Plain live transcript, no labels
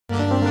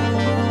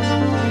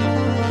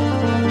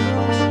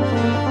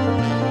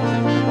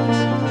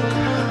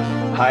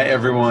Hi,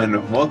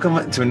 everyone.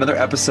 Welcome to another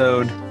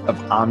episode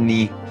of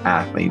Omni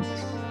Athlete.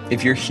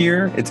 If you're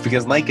here, it's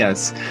because, like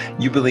us,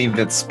 you believe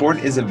that sport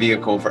is a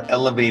vehicle for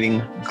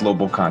elevating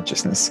global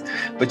consciousness.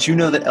 But you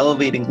know that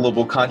elevating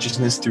global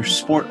consciousness through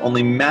sport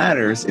only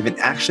matters if it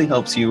actually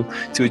helps you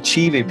to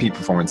achieve a peak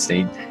performance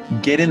state,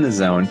 get in the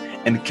zone,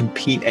 and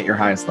compete at your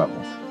highest level.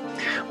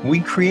 We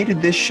created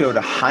this show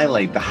to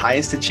highlight the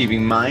highest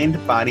achieving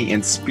mind, body,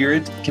 and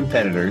spirit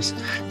competitors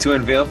to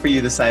unveil for you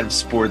the side of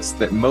sports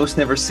that most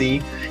never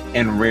see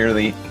and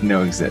rarely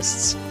know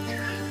exists.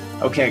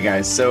 Okay,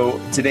 guys, so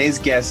today's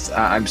guest,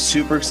 I'm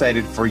super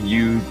excited for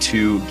you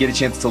to get a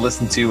chance to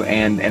listen to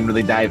and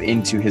really dive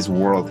into his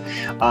world.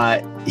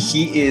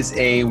 He is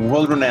a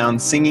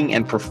world-renowned singing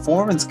and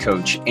performance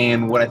coach,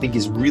 and what I think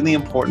is really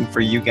important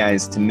for you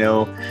guys to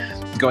know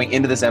going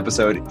into this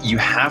episode, you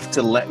have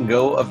to let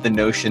go of the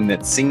notion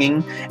that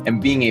singing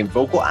and being a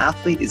vocal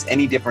athlete is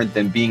any different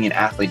than being an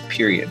athlete,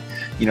 period.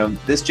 You know,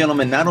 this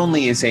gentleman, not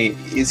only is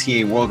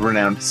he a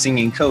world-renowned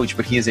singing coach,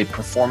 but he is a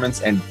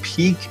performance and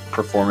peak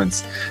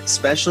performance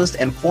specialist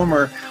and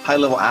former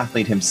high-level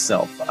athlete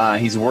himself.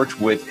 He's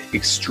worked with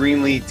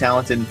extremely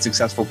talented and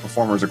successful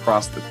performers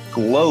across the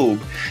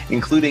globe,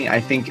 including, I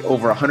think,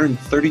 over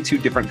 132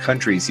 different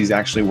countries. He's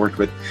actually worked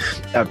with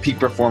peak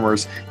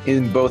performers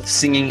in both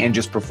singing and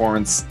just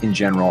performance in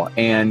general.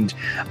 And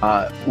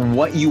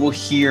what you will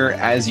hear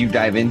as you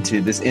dive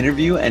into this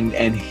interview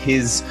and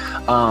his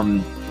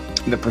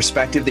the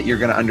perspective that you're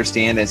going to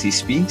understand as he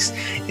speaks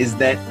is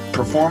that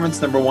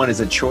performance, number one, is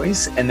a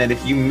choice, and that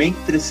if you make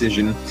the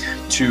decision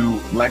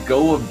to let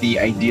go of the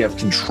idea of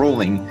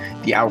controlling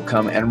the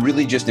outcome and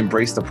really just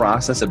embrace the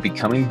process of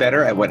becoming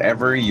better at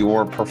whatever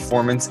your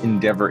performance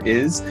endeavor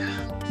is,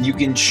 you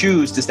can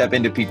choose to step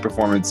into peak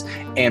performance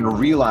and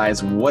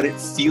realize what it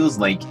feels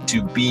like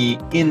to be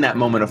in that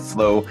moment of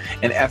flow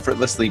and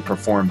effortlessly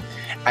perform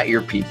at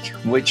your peak,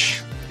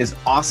 which is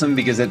awesome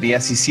because at the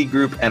SEC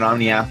Group and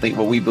Omni Athlete,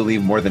 what we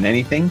believe more than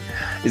anything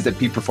is that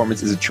peak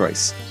performance is a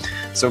choice.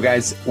 So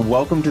guys,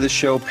 welcome to the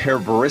show, Per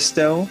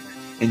Bristow.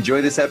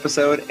 Enjoy this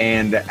episode.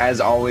 And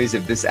as always,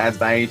 if this adds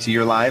value to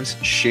your lives,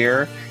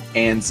 share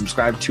and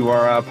subscribe to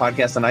our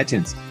podcast on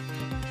iTunes.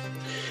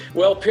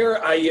 Well, Per,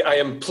 I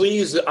am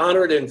pleased,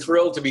 honored, and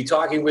thrilled to be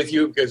talking with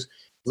you because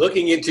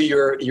looking into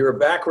your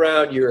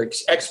background, your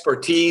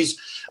expertise,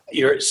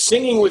 you're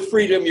singing with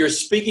freedom, you're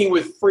speaking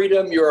with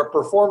freedom, you're a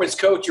performance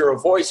coach, you're a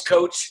voice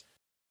coach.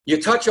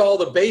 You touch all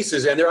the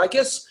bases, and there are, I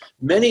guess,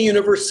 many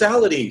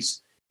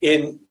universalities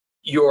in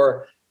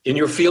your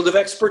field of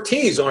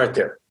expertise, aren't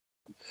there?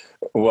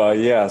 Well,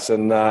 yes,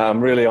 and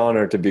I'm really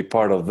honored to be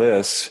part of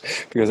this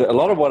because a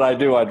lot of what I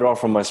do, I draw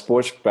from my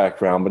sports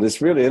background, but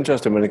it's really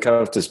interesting when it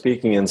comes to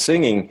speaking and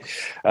singing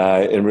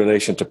in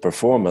relation to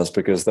performance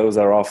because those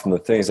are often the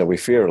things that we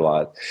fear a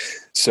lot.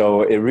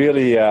 So it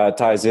really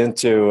ties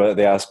into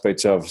the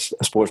aspects of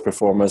sports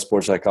performance,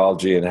 sports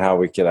psychology, and how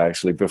we can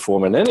actually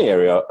perform in any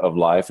area of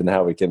life and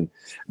how we can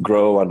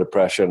grow under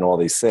pressure and all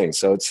these things.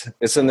 So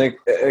it's an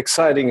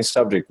exciting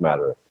subject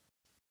matter.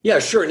 Yeah,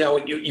 sure. Now,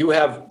 you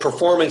have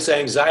performance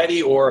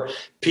anxiety or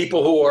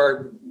people who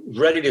are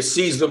ready to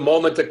seize the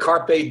moment, the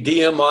carpe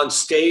diem on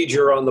stage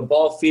or on the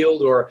ball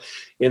field or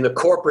in the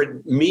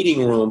corporate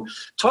meeting room.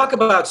 Talk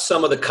about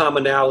some of the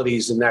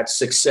commonalities in that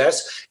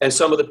success and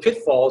some of the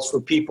pitfalls for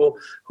people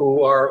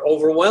who are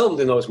overwhelmed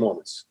in those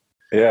moments.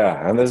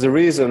 Yeah, and there's a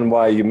reason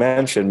why you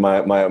mentioned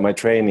my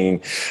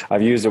training.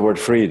 I've used the word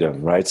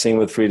freedom, right? Sing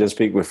with freedom,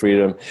 speak with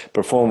freedom,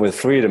 perform with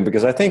freedom,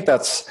 because I think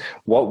that's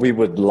what we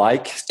would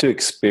like to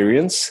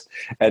experience.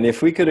 And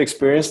if we could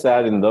experience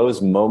that in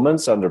those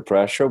moments under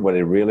pressure, when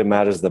it really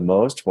matters the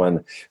most,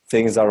 when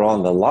things are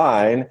on the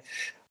line,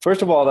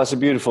 first of all, that's a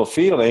beautiful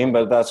feeling,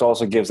 but that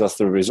also gives us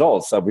the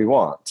results that we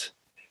want.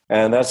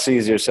 And that's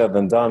easier said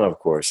than done, of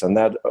course. And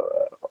that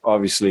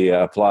obviously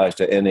applies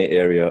to any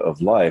area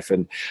of life.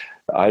 And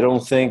I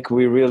don't think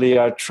we really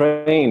are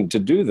trained to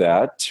do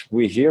that.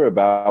 We hear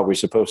about we're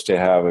supposed to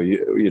have,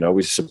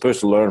 we're supposed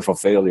to learn from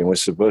failure and we're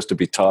supposed to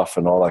be tough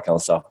and all that kind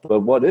of stuff.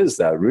 But what is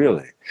that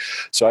really?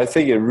 So I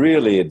think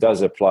it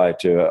does apply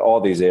to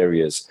all these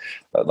areas,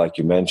 like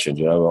you mentioned,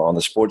 on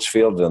the sports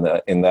field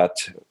and in that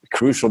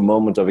crucial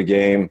moment of a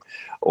game,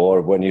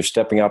 or when you're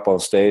stepping up on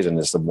stage and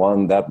it's that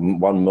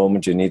one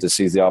moment you need to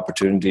seize the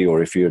opportunity,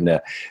 or if you're in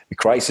a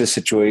crisis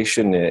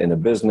situation in a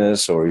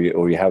business, or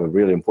you have a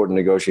really important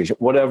negotiation,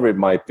 whatever it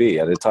might be,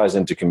 and it ties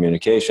into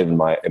communication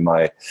in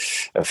my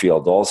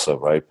field also,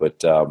 right?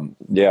 But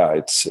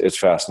it's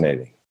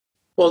fascinating.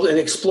 Well, and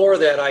explore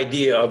that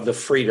idea of the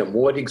freedom.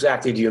 What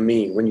exactly do you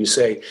mean when you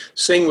say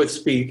sing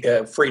with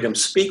freedom,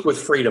 speak with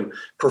freedom,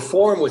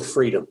 perform with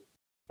freedom?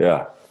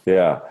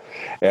 Yeah.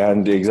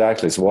 And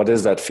exactly. So what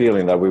is that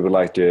feeling that we would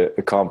like to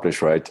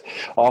accomplish, right?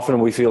 Often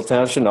we feel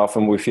tension,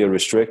 often we feel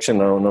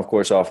restriction, and of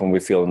course, often we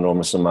feel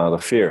enormous amount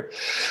of fear.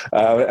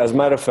 As a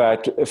matter of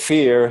fact,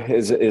 fear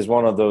is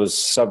one of those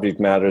subject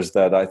matters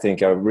that I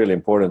think are really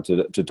important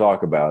to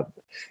talk about.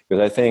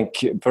 Because I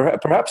think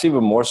perhaps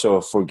even more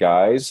so for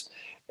guys,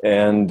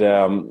 and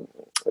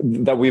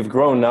that we've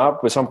grown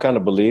up with some kind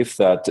of belief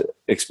that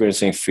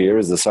experiencing fear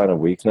is a sign of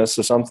weakness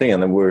or something,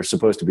 and then we're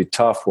supposed to be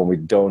tough when we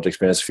don't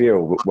experience fear,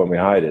 when we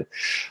hide it.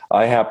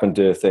 I happen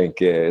to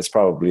think it's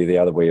probably the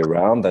other way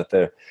around, that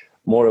the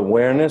more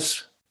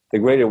awareness, the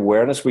greater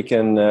awareness we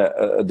can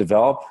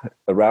develop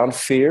around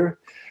fear,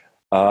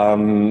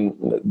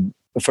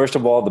 first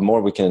of all, the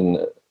more we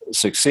can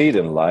succeed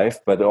in life,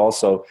 but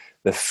also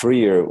the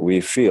freer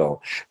we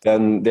feel.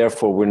 Then,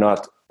 therefore, we're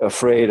not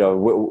afraid of,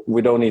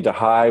 we don't need to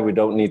hide, we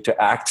don't need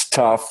to act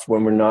tough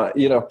when we're not,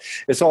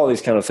 it's all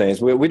these kind of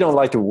things. We don't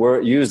like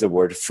to use the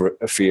word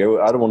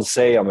fear. I don't want to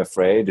say I'm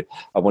afraid.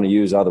 I want to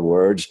use other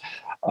words,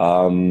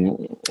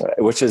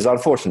 which is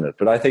unfortunate.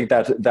 But I think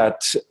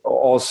that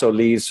also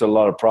leads to a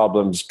lot of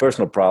problems,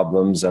 personal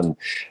problems, and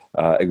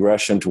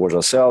aggression towards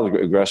ourselves,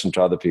 aggression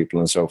to other people,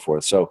 and so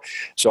forth. So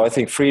I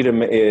think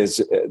freedom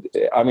is,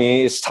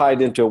 it's tied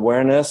into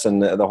awareness,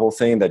 and the whole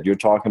thing that you're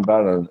talking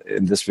about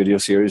in this video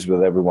series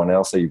with everyone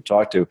else that you've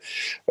talked to,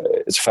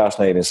 it's a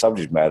fascinating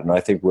subject matter. And I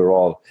think we're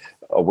all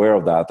aware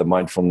of that, the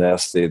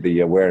mindfulness,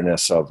 the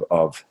awareness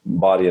of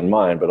body and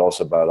mind, but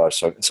also about our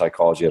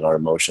psychology and our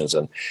emotions,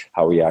 and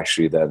how we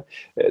actually then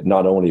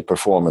not only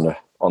perform in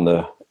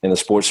the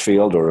sports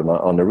field or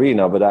on the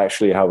arena, but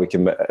actually how we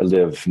can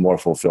live more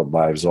fulfilled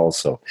lives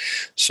also.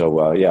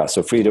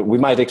 So freedom, we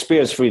might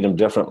experience freedom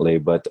differently,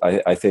 but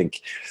I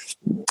think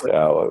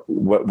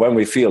when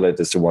we feel it,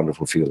 it's a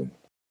wonderful feeling.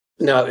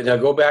 Now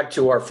go back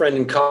to our friend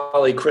and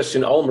colleague,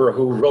 Kristen Ulmer,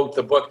 who wrote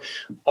the book,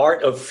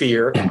 Art of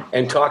Fear,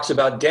 and talks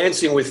about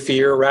dancing with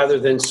fear rather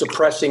than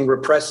suppressing,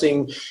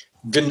 repressing,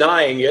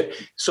 denying it.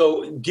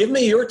 So give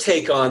me your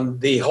take on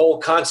the whole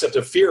concept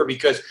of fear,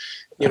 because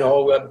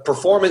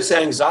performance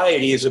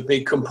anxiety is a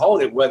big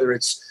component, whether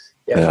it's,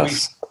 as we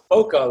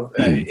spoke of,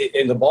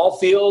 in the ball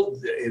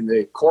field, in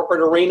the corporate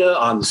arena,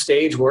 on the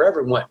stage,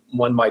 wherever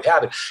one might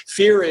have it.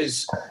 Fear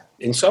is,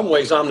 in some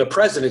ways,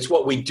 omnipresent. It's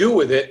what we do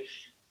with it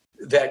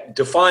that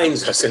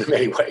defines us in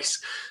many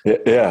ways.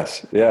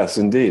 Yes,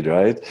 indeed,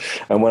 right?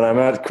 And when I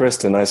met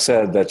Kristen, I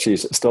said that she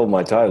stole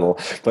my title,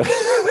 but...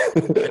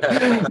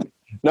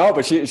 No,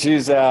 but she's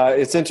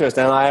it's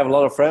interesting. I have a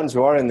lot of friends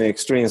who are in the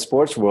extreme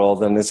sports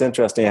world, and it's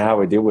interesting how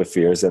we deal with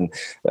fears. And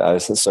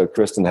so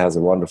Kristen has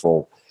a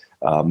wonderful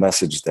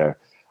message there.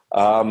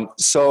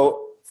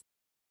 So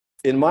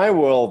in my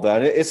world,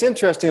 then, it's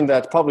interesting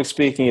that public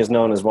speaking is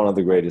known as one of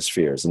the greatest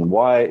fears. And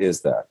why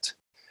is that?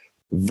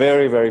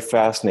 Very, very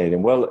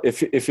fascinating. Well,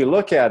 if you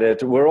look at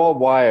it, we're all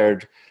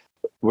wired.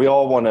 We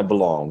all want to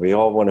belong. We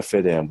all want to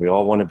fit in. We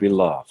all want to be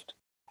loved.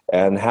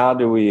 And how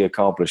do we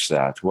accomplish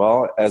that?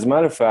 Well, as a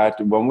matter of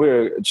fact, when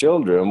we're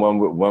children,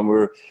 when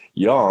we're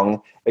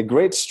young, a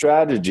great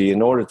strategy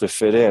in order to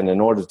fit in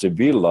order to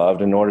be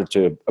loved, in order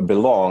to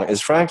belong,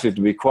 is frankly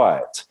to be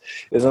quiet.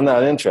 Isn't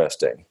that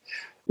interesting?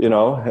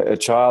 A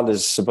child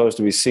is supposed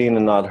to be seen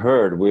and not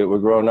heard. We're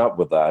grown up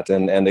with that.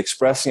 And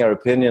expressing our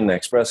opinion,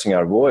 expressing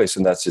our voice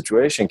in that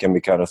situation can be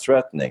kind of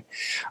threatening,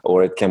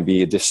 or it can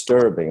be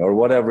disturbing, or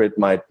whatever it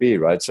might be,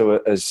 right? So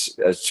as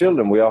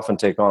children, we often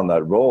take on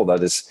that role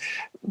that is,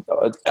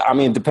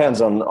 it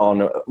depends on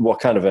what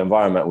kind of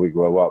environment we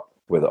grow up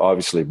with,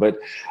 obviously. But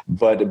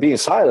being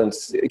silent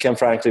can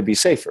frankly be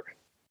safer.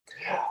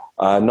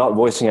 Not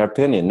voicing our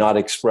opinion, not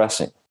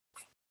expressing.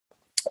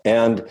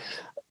 And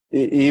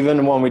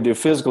even when we do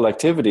physical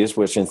activities,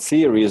 which in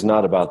theory is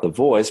not about the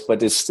voice,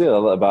 but it's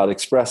still about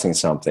expressing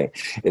something.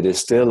 It is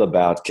still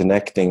about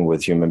connecting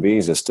with human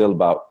beings. It's still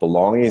about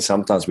belonging.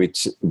 Sometimes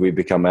we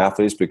become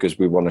athletes because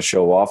we want to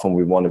show off and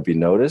we want to be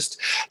noticed.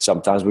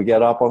 Sometimes we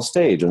get up on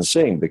stage and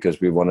sing because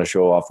we want to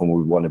show off and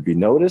we want to be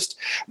noticed,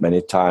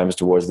 many times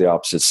towards the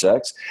opposite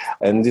sex.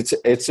 And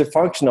it's a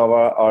function of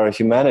our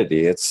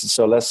humanity.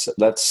 So let's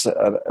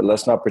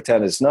not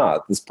pretend it's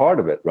not. It's part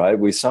of it, right?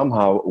 We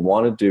somehow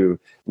want to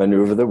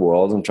maneuver the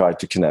world and try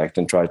to connect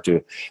and try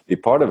to be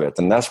part of it.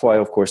 And that's why,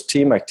 of course,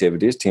 team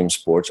activities, team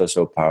sports are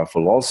so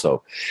powerful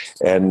also.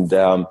 And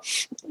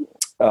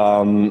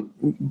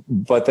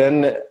but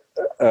then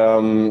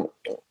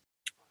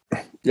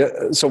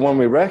so when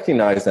we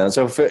recognize that,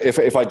 so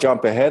if I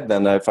jump ahead,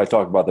 then if I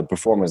talk about the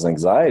performance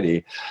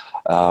anxiety,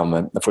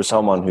 for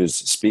someone who's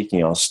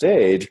speaking on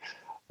stage,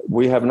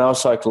 we have now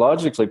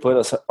psychologically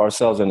put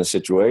ourselves in a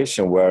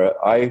situation where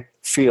I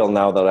feel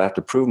now that I have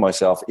to prove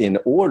myself in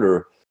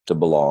order to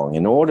belong,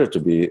 in order to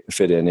be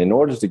fit in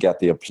order to get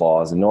the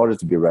applause, in order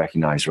to be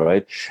recognized,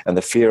 right? And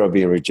the fear of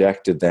being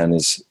rejected then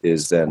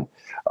is then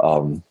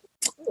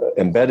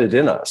embedded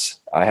in us.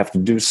 I have to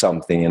do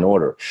something in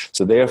order.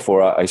 So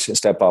therefore, I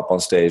step up on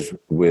stage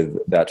with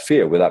that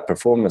fear, with that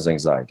performance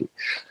anxiety.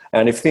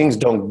 And if things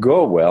don't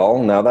go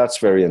well, now that's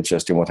very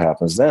interesting what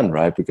happens then,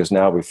 right? Because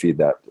now we feed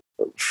that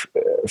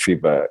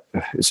feedback,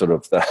 sort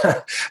of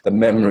the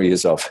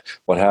memories of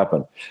what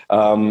happened.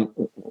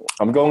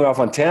 I'm going off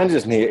on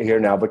tangents here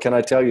now, but can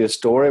I tell you a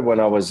story when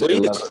I was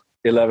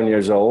 11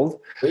 years old?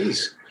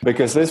 Please.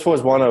 Because this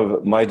was one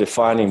of my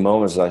defining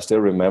moments. I still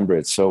remember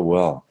it so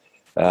well.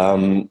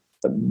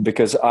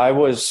 Because I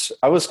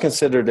was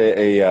considered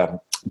a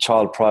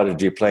child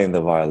prodigy playing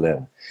the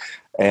violin.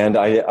 And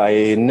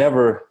I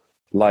never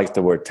like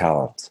the word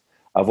talent.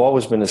 I've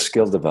always been a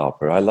skill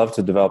developer. I love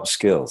to develop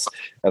skills.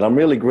 And I'm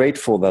really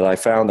grateful that I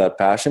found that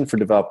passion for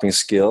developing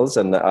skills.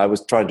 And I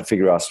was trying to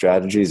figure out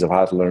strategies of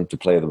how to learn to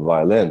play the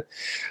violin,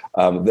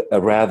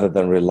 rather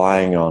than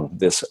relying on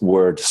this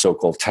word,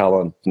 so-called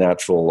talent,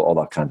 natural, all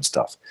that kind of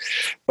stuff.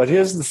 But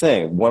here's the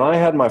thing. When I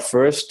had my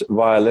first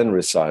violin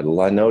recital,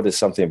 I noticed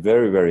something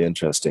very, very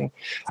interesting.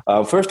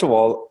 First of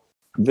all,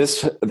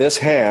 this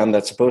hand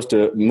that's supposed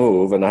to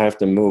move, and I have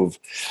to move,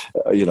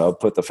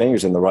 put the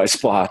fingers in the right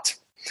spot.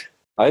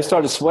 I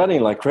started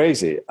sweating like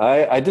crazy.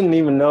 I didn't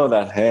even know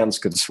that hands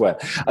could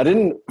sweat. I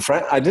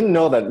didn't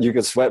know that you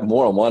could sweat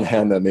more on one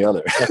hand than the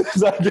other.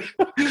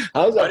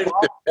 How's that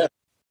possible?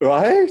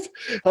 Right?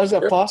 How's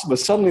that possible?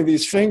 Suddenly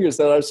these fingers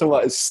that are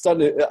so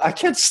stunning, I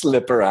can't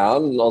slip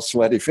around all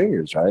sweaty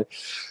fingers, right?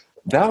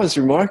 That was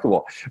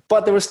remarkable.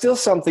 But there was still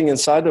something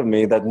inside of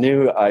me that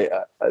knew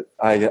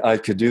I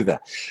could do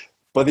that.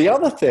 But the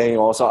other thing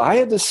also, I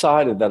had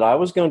decided that I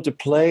was going to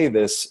play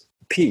this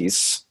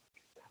piece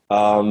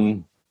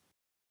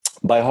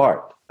by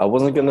heart. I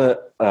wasn't going to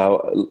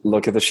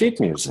look at the sheet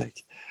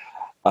music.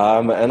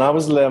 And I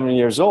was 11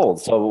 years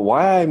old. So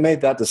why I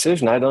made that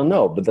decision, I don't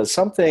know. But there's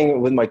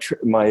something with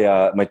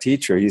my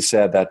teacher. He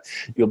said that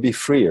you'll be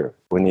freer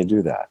when you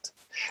do that.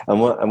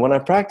 And when I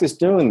practiced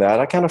doing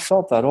that, I kind of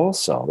felt that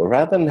also. But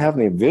rather than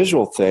having a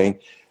visual thing,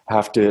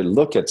 have to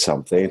look at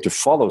something, to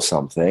follow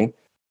something,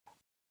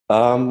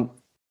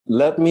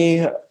 let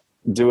me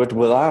do it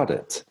without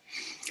it.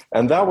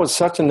 And that was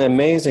such an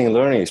amazing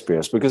learning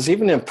experience, because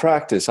even in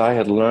practice, I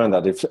had learned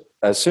that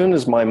as soon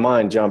as my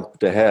mind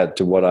jumped ahead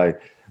to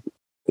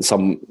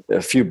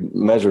a few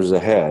measures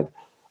ahead,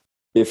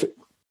 if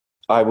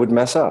I would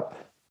mess up.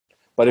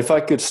 But if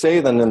I could stay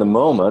then in the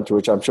moment,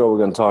 which I'm sure we're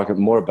going to talk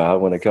more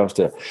about when it comes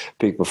to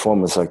peak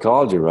performance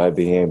psychology, right?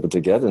 Being able to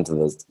get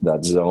into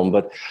that zone.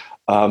 But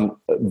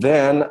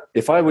then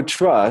if I would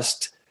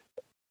trust,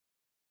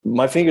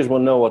 my fingers will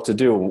know what to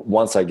do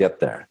once I get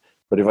there.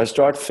 But if I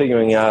start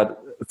thinking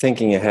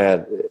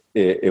ahead,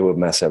 it would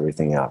mess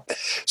everything up.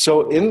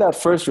 So in that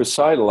first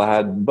recital, I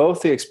had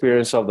both the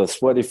experience of the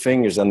sweaty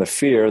fingers and the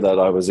fear that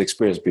I was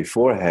experienced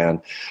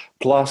beforehand,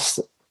 plus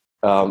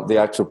the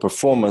actual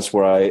performance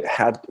where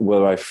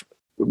I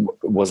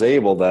was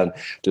able then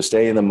to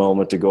stay in the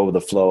moment, to go with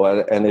the flow,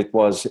 and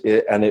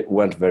it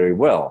went very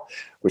well,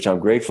 which I'm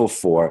grateful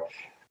for.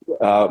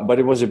 But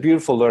it was a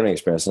beautiful learning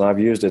experience, and I've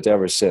used it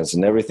ever since.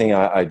 And everything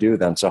I do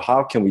then. So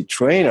how can we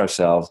train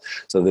ourselves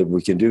so that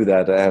we can do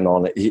that and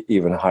on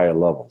even higher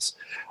levels?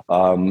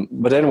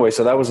 But anyway,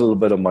 so that was a little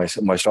bit of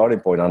my starting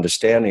point,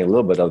 understanding a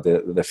little bit of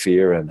the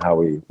fear and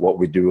what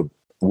we do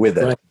with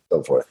it, right, and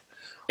so forth.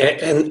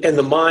 And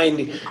the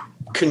mind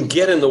can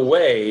get in the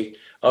way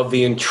of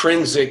the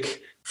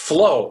intrinsic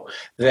flow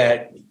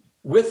that,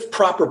 with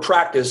proper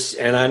practice,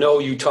 and I know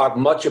you talk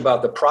much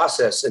about the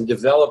process and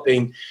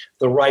developing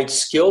the right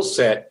skill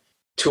set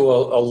to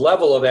a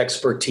level of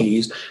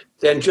expertise,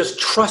 then just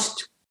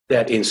trust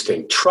that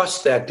instinct,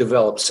 trust that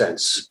developed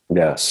sense.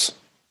 Yes.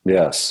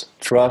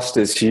 Trust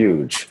is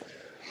huge.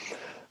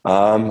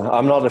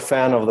 I'm not a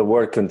fan of the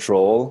word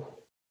control.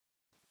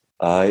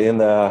 In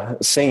the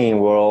singing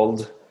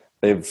world,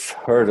 they've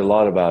heard a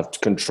lot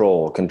about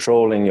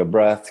controlling your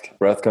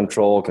breath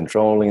control,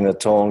 controlling the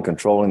tone,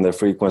 controlling the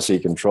frequency,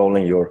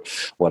 controlling your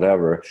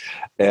whatever.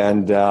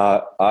 And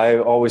I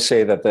always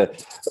say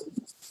that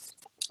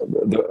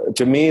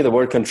to me, the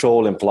word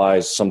control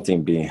implies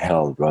something being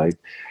held, right?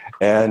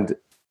 And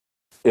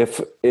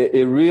if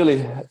it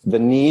really, the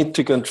need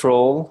to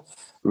control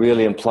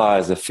really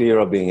implies the fear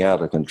of being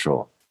out of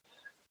control.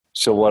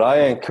 So what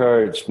I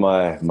encourage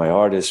my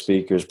artists,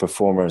 speakers,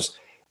 performers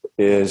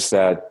is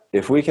that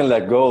if we can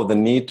let go of the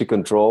need to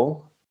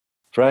control,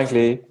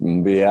 frankly,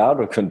 be out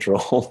of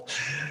control,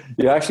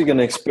 you're actually going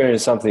to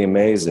experience something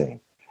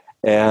amazing.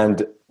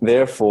 And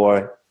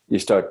therefore, you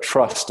start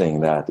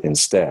trusting that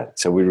instead.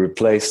 So we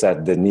replace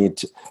the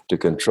need to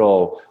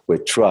control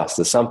with trust.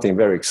 There's something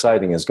very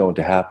exciting is going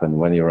to happen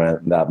when you're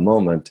in that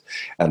moment.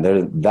 And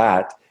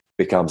that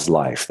becomes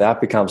life.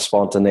 That becomes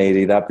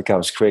spontaneity. That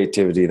becomes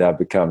creativity. That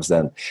becomes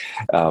then,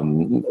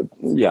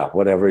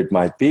 whatever it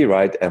might be,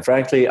 right? And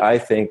frankly, I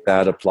think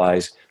that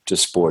applies to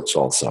sports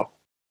also.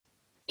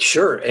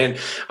 Sure. And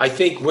I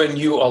think when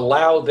you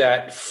allow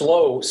that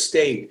flow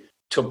state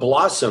to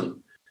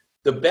blossom,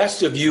 the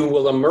best of you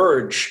will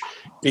emerge,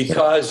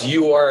 because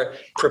you are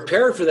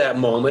prepared for that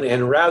moment.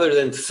 And rather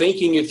than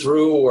thinking it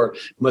through or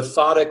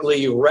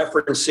methodically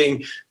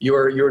referencing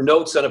your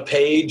notes on a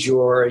page,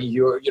 or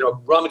you're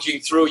rummaging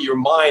through your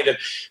mind and,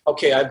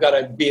 okay, I've got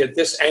to be at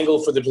this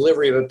angle for the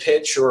delivery of a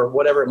pitch or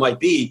whatever it might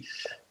be,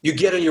 you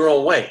get in your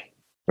own way.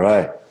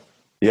 Right.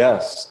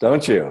 Yes,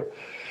 don't you?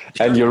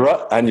 And you're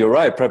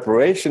right.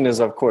 Preparation is,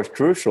 of course,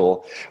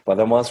 crucial. But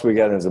then once we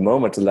get into the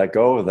moment, to let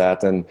go of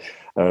that and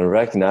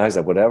recognize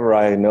that whatever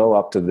I know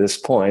up to this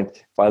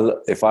point,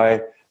 if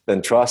I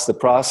then trust the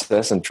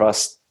process and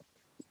trust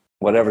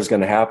whatever's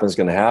going to happen is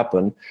going to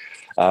happen,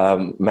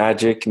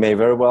 magic may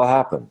very well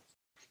happen.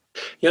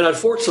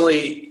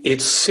 Unfortunately,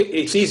 it's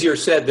easier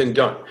said than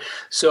done.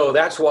 So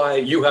that's why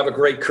you have a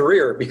great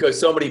career, because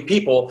so many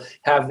people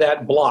have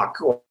that block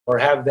or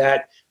have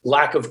that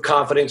lack of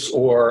confidence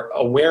or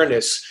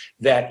awareness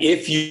that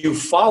if you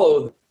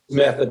follow the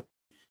method,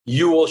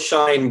 you will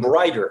shine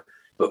brighter.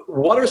 But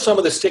what are some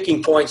of the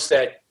sticking points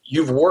that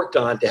you've worked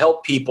on to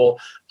help people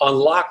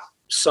unlock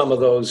some of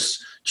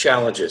those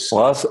challenges?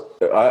 Well,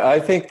 I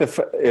think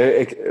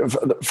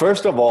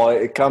first of all,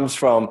 it comes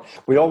from,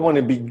 we all want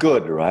to be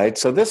good, right?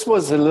 So this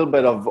was a little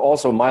bit of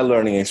also my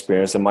learning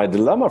experience and my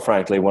dilemma,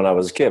 frankly, when I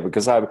was a kid,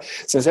 because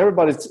since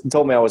everybody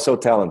told me I was so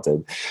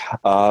talented,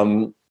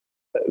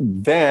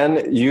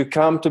 then you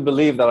come to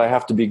believe that I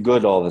have to be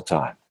good all the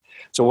time.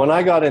 So when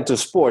I got into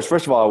sports,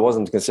 first of all, I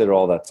wasn't considered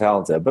all that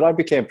talented, but I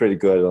became pretty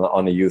good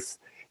on a youth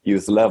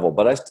level.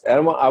 But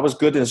I was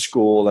good in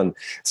school, and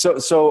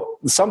so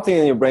something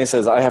in your brain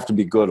says I have to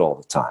be good all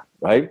the time,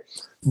 right?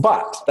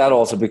 But that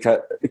also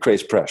it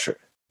creates pressure.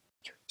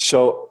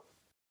 So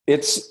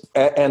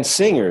and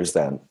singers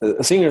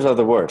singers are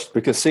the worst,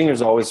 because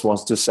singers always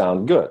wants to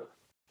sound good,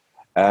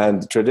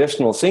 and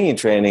traditional singing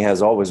training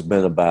has always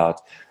been about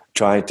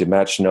trying to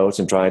match notes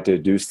and trying to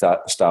do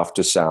stuff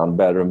to sound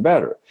better and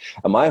better.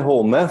 And my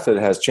whole method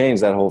has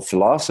changed that whole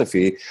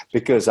philosophy,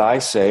 because I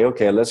say,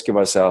 okay, let's give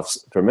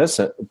ourselves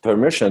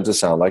permission to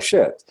sound like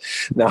shit.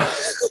 Now,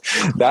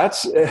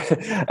 that's,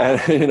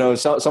 and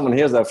someone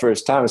hears that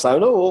first time and says,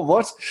 oh,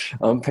 what?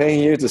 I'm paying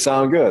you to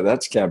sound good.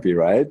 That can't be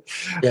right.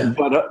 Yeah.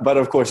 But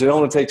of course, it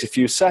only takes a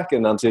few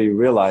seconds until you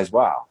realize,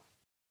 wow,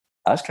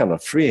 that's kind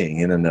of freeing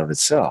in and of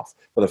itself.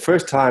 For the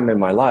first time in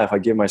my life, I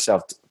give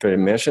myself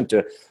permission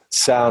to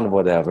sound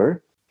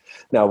whatever.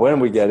 Now, when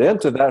we get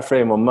into that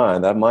frame of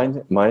mind, that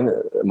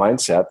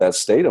mindset, that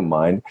state of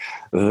mind,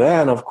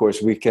 then, of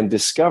course, we can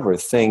discover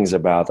things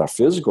about our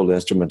physical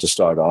instrument to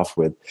start off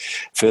with.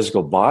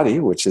 Physical body,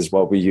 which is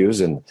what we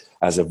use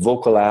as a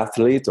vocal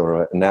athlete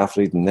or an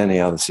athlete in any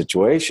other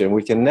situation.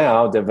 We can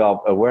now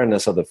develop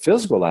awareness of the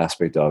physical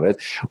aspect of it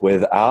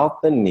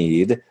without the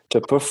need to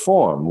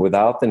perform,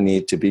 without the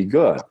need to be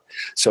good.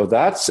 So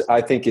that's,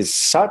 I think, is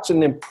such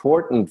an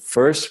important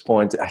first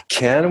point.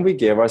 Can we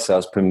give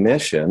ourselves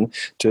permission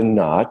to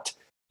not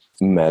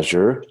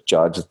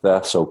judge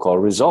the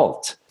so-called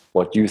result?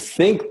 What you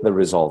think the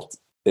result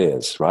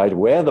is, right?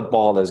 Where the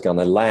ball is going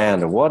to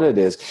land or what it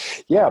is.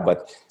 Yeah,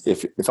 but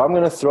if I'm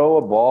going to throw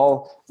a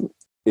ball,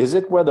 is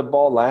it where the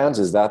ball lands?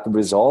 Is that the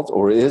result?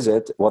 Or is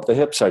it what the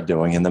hips are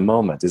doing in the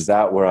moment? Is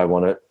that where I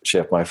want to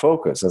shift my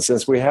focus? And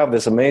since we have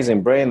this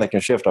amazing brain that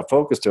can shift our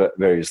focus to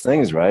various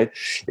things, right?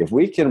 If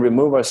we can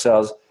remove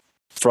ourselves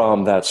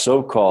from that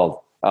so-called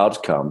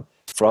outcome,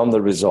 from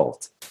the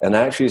result, and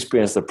actually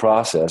experience the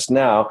process,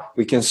 now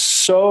we can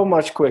so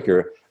much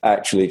quicker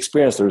actually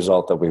experience the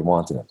result that we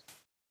wanted.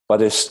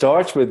 But it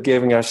starts with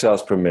giving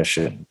ourselves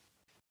permission.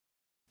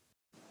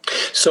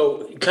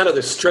 So kind of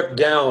the stripped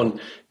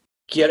down,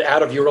 get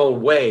out of your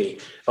own way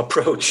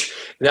approach.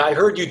 Now, I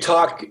heard you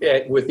talk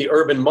with the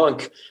Urban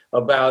Monk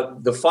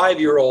about the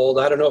 5-year-old.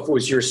 I don't know if it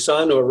was your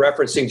son or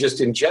referencing just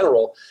in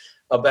general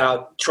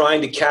about trying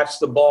to catch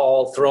the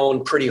ball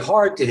thrown pretty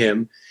hard to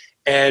him.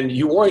 And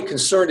you weren't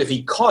concerned if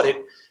he caught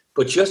it,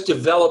 but just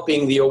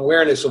developing the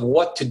awareness of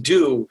what to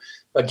do.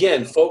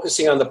 Again,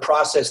 focusing on the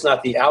process,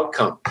 not the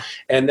outcome.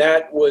 And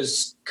that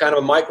was kind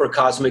of a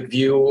microcosmic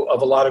view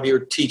of a lot of your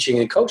teaching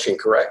and coaching,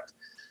 correct?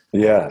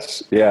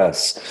 Yes.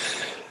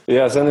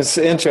 Yes, and it's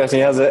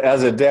interesting. As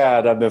a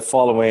dad, I've been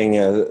following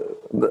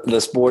the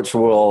sports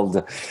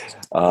world,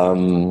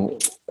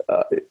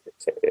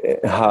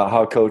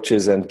 how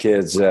coaches and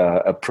kids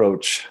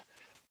approach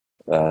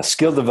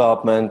skill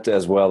development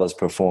as well as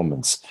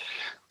performance.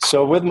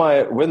 So with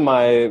my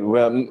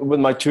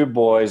 2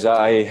 boys,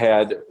 I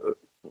had,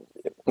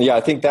 I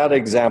think that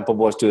example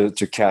was to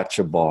catch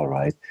a ball,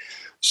 right?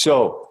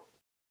 So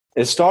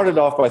it started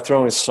off by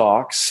throwing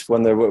socks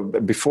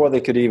before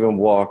they could even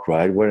walk,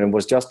 right? When it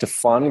was just a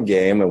fun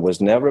game. It was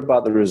never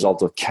about the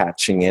result of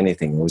catching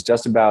anything. It was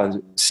just about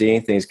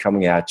seeing things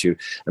coming at you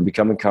and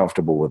becoming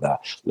comfortable with that.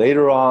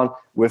 Later on,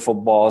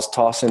 wiffle balls,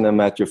 tossing them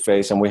at your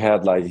face. And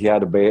he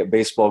had a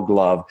baseball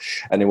glove,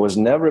 and it was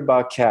never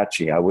about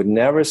catching. I would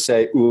never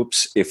say,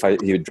 oops, if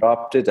he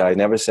dropped it. I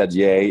never said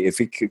yay if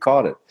he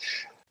caught it.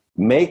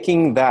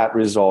 Making that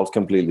result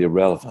completely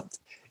irrelevant.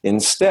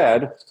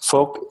 Instead,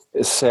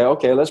 say,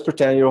 okay, let's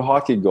pretend you're a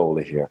hockey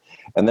goalie here.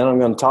 And then I'm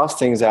going to toss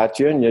things at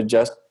you, and you're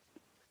just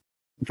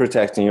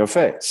protecting your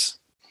face.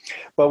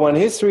 But when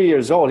he's 3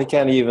 years old,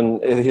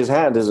 his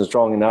hand isn't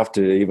strong enough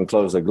to even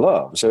close the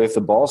glove. So if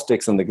the ball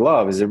sticks in the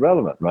glove, it's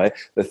irrelevant, right?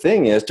 The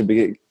thing is to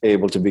be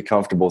able to be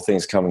comfortable with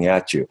things coming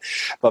at you.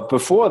 But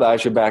before that, I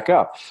should back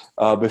up.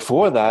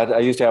 Before that, I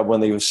used to have, when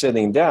they were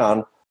sitting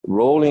down,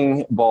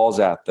 rolling balls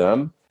at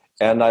them,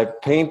 and I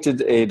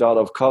painted a dot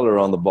of color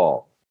on the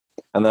ball.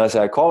 And then I say,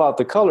 I call out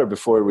the color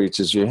before it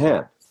reaches your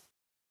hand.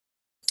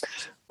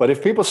 But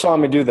if people saw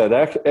me do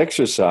that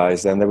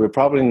exercise, then they would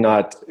probably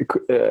not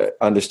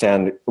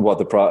understand what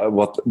the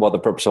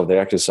purpose of the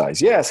exercise.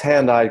 Yes,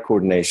 hand-eye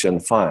coordination,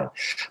 fine.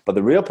 But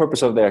the real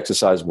purpose of the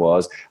exercise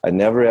was I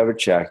never ever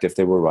checked if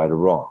they were right or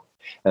wrong.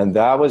 And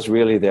that was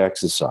really the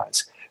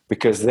exercise,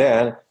 because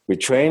then we're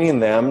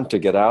training them to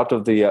get out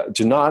of the,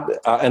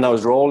 and I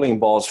was rolling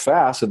balls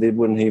fast so they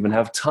wouldn't even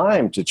have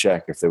time to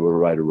check if they were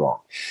right or wrong.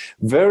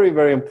 Very,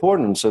 very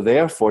important. So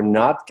therefore,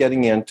 not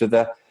getting into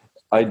the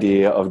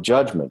idea of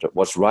judgment,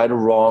 what's right or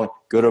wrong,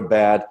 good or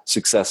bad,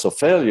 success or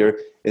failure,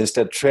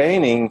 instead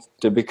training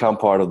to become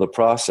part of the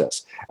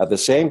process. At the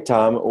same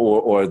time,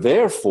 or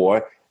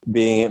therefore,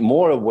 being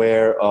more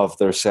aware of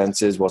their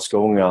senses, what's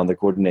going on, the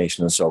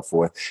coordination and so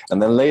forth.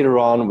 And then later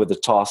on with the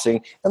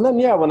tossing, and then,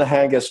 when the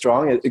hand gets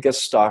strong, it gets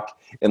stuck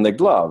in the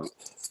glove.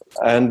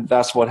 And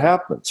that's what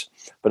happens.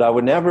 But I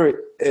would never,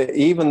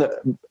 even a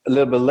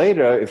little bit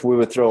later, if we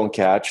were throw and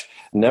catch,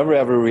 never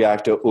ever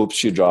react to,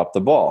 oops, you dropped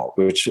the ball,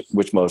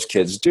 which most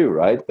kids do,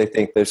 right? They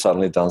think they've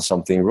suddenly done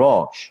something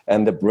wrong.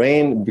 And the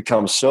brain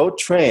becomes so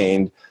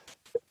trained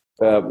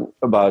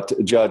about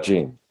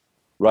judging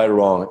right or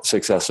wrong,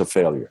 success or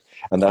failure.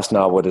 And that's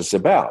not what it's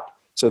about.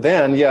 So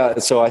then,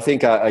 so I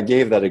think I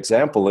gave that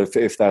example,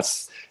 if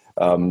that's...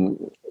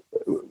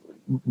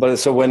 But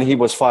so when he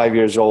was 5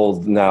 years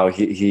old, now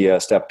he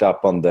stepped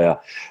up on the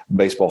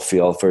baseball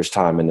field first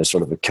time in a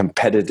sort of a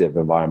competitive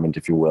environment,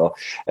 if you will.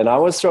 And I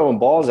was throwing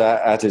balls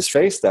at his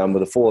face then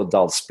with a full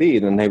adult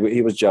speed, and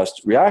he was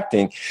just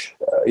reacting.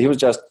 He was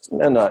just,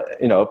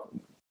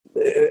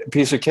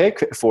 piece of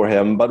cake for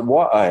him. But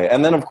why?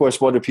 And then, of course,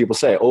 what do people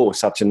say? Oh,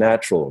 such a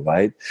natural,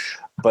 right?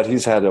 But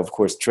he's had, of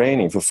course,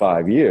 training for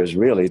 5 years,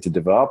 really, to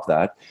develop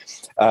that.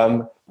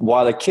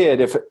 While a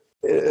kid,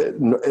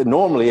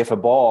 normally, if a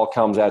ball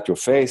comes at your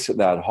face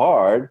that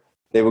hard,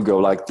 they would go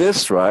like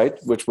this, right?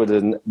 Which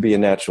would be a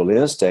natural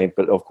instinct,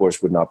 but of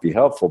course would not be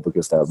helpful,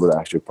 because that would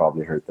actually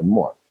probably hurt them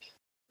more.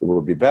 It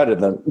would be better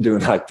than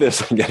doing like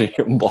this and getting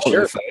a ball in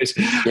the face.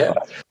 Yeah.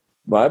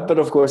 Right? But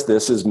of course,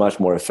 this is much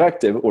more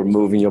effective, or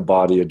moving your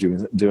body or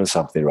doing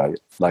something right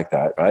like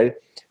that, right?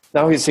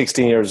 Now he's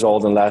 16 years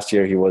old, and last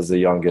year he was the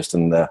youngest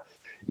in the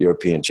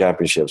European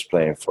Championships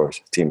playing for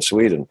Team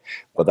Sweden.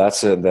 But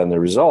that's then the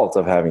result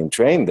of having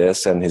trained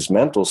this, and his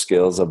mental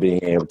skills of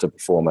being able to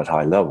perform at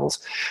high levels.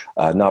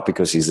 Not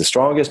because he's the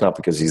strongest, not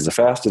because he's the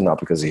fastest, not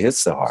because he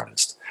hits the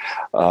hardest.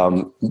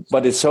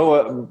 But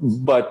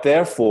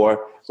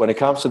therefore, when it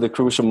comes to the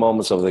crucial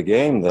moments of the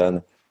game,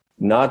 then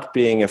not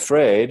being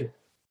afraid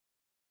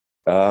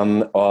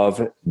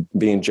of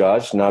being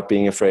judged, not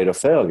being afraid of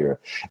failure,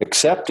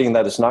 accepting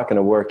that it's not going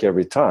to work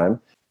every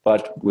time.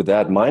 But with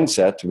that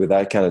mindset, with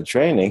that kind of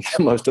training,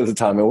 most of the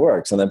time it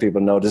works. And then people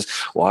notice,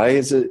 why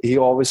is he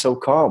always so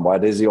calm? Why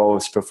does he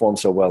always perform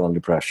so well under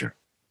pressure?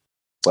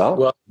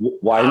 Well,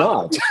 why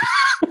not?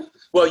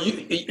 Well,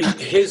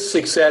 his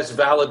success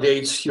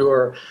validates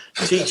your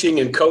teaching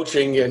and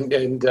coaching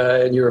and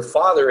your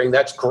fathering.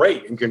 That's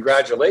great, and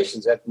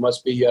congratulations. That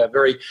must be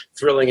very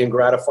thrilling and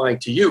gratifying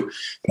to you.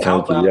 How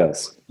about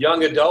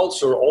young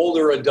adults or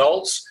older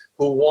adults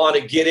who want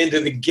to get into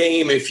the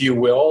game, if you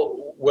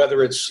will,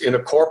 whether it's in a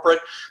corporate,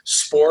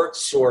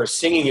 sports, or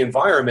singing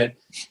environment,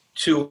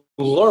 to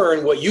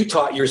learn what you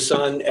taught your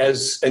son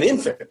as an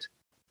infant?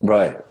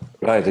 Right,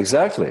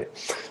 exactly.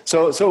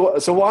 So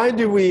why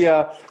do we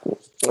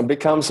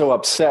become so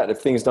upset if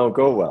things don't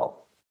go well?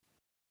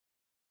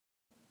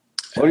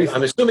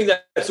 I'm assuming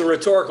that's a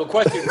rhetorical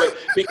question, but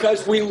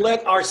because we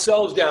let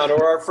ourselves down,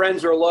 or our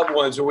friends or loved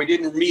ones, or we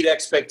didn't meet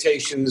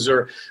expectations,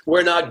 or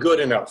we're not good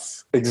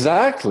enough.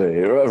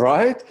 Exactly,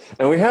 right?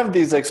 And we have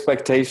these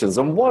expectations.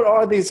 And what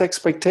are these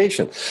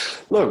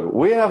expectations? Look,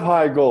 we have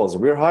high goals.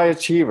 We're high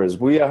achievers.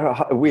 We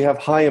have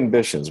high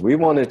ambitions. We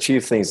want to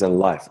achieve things in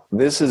life.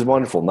 This is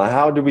wonderful. Now,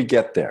 how do we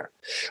get there?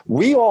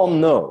 We all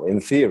know,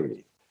 in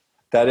theory,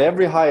 that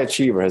every high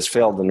achiever has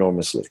failed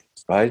enormously.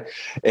 Right?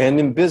 And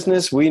in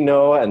business, we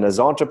know, and as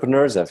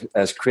entrepreneurs,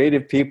 as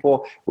creative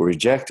people, we're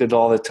rejected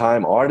all the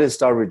time.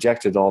 Artists are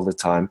rejected all the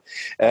time.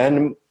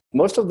 And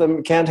most of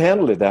them can't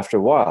handle it after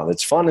a while.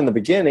 It's fun in the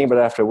beginning, but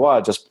after a while,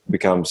 it just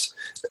becomes,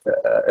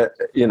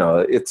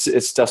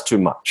 it's just too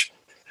much.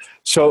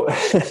 So,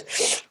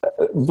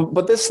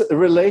 but this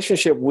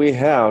relationship we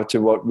have to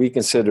what we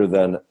consider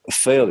then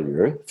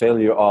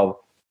failure of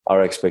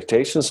our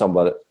expectations,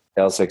 somebody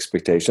else's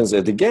expectations,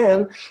 it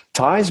again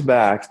ties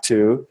back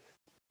to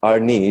our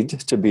need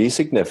to be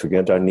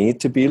significant, our need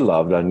to be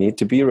loved, our need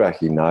to be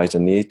recognized, our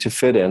need to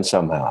fit in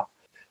somehow.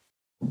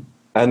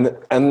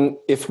 And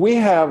if we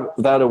have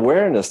that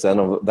awareness then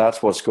of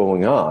that's what's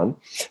going on,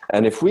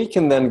 and if we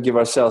can then give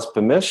ourselves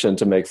permission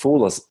to make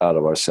fools out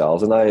of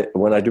ourselves, and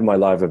when I do my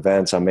live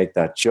events, I make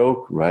that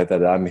joke, right,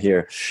 that I'm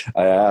here.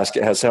 I ask,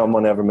 has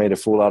someone ever made a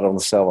fool out of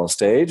themselves on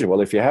stage? Well,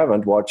 if you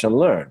haven't, watch and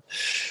learn.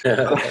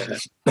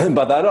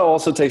 But that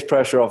also takes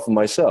pressure off of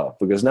myself,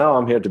 because now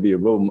I'm here to be a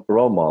role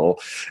model.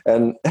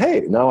 And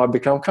hey, now I've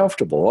become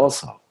comfortable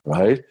also,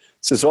 right?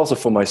 So it's also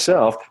for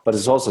myself, but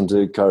it's also to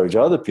encourage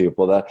other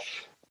people that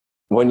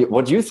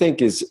what you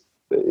think is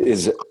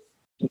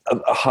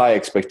high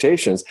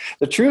expectations,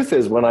 the truth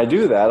is when I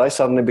do that, I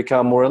suddenly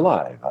become more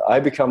alive. I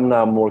become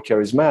now more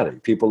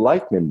charismatic. People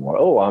like me more.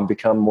 Oh, I'm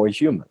become more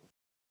human.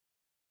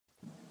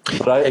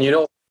 Yeah,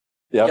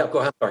 go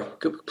ahead. Sorry.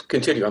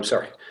 Continue. I'm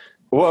sorry.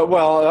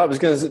 Well, I was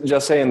going to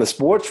just say in the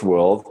sports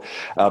world,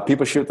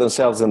 people shoot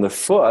themselves in the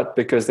foot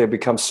because they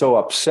become so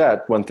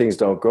upset when things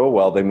don't go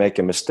well. They make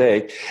a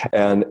mistake,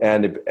 and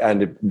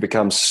it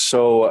becomes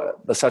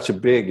such a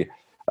big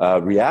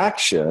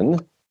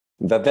reaction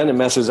that then it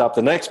messes up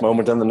the next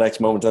moment and the next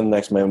moment and the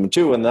next moment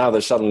too. And now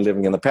they're suddenly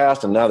living in the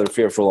past, and now they're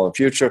fearful of the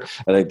future,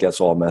 and it gets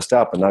all messed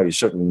up. And now you're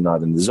certainly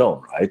not in the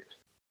zone, right?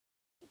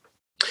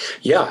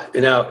 Yeah.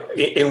 Now,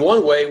 in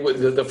one way,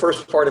 the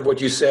first part of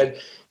what you said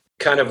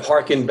kind of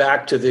harken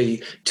back to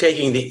the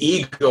taking the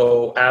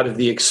ego out of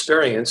the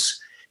experience.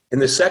 And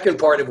the second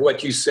part of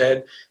what you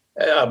said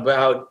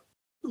about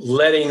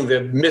letting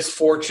the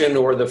misfortune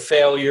or the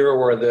failure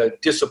or the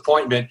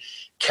disappointment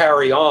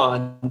carry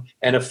on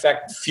and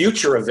affect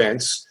future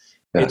events.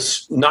 Yeah.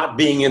 It's not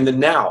being in the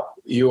now.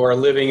 You are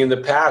living in the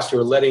past.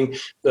 You're letting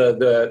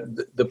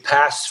the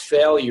past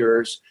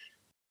failures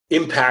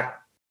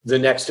impact the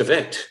next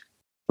event.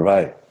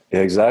 Right.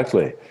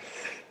 Exactly.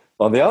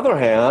 On the other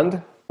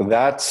hand,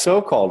 that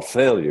so-called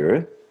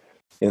failure,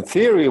 in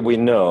theory, we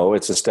know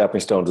it's a stepping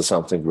stone to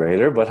something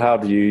greater, but how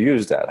do you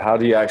use that? How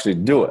do you actually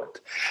do it?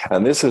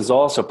 And this is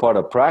also part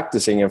of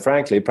practicing, and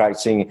frankly,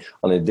 practicing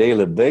on a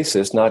daily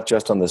basis, not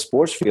just on the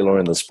sports field or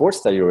in the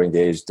sports that you're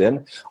engaged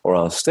in or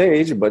on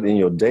stage, but in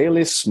your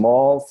daily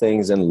small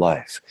things in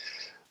life.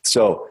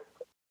 So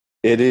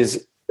it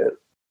is.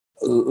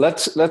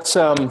 Let's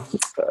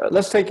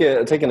take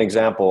an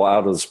example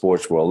out of the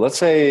sports world. Let's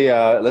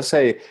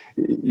say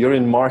you're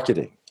in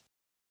marketing.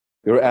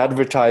 You're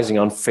advertising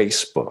on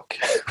Facebook,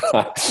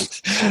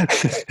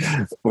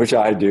 which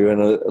I do and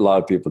a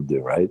lot of people do,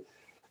 right?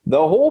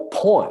 The whole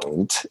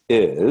point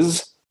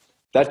is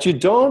that you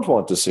don't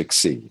want to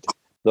succeed.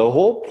 The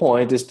whole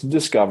point is to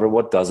discover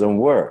what doesn't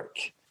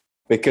work,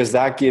 because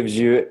that gives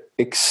you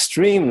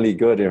extremely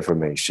good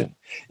information.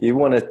 You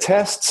want to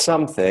test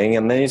something,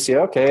 and then you say,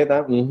 okay,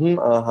 that,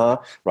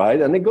 right?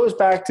 And it goes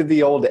back to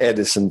the old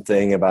Edison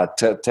thing about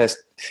test,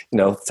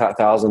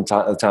 1,000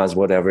 times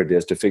whatever it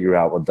is to figure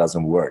out what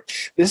doesn't work.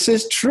 This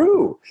is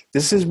true.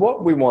 This is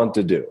what we want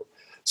to do.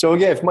 So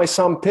again, if my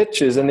son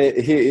pitches and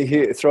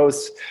he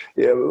throws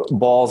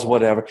balls,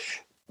 whatever,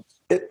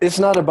 it's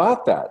not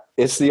about that.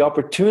 It's the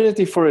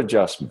opportunity for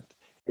adjustment.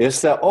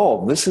 It's that,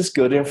 oh, this is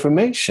good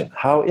information.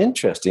 How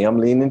interesting. I'm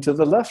leaning to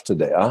the left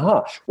today.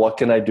 What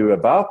can I do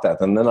about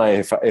that? And then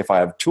if I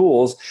have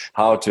tools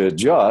how to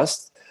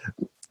adjust,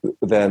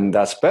 then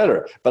that's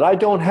better. But I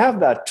don't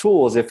have that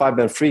tools if I've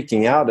been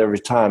freaking out every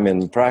time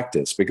in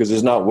practice because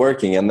it's not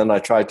working. And then I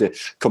try to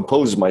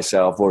compose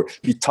myself or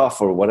be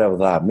tough or whatever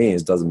that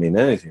means. Doesn't mean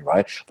anything,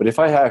 right? But if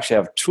I actually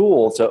have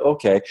tools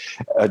to,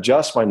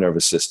 adjust my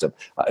nervous system,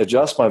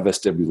 adjust my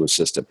vestibular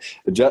system,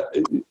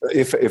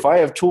 if I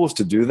have tools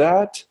to do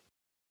that,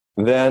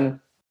 then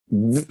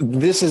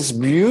this is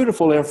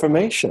beautiful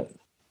information.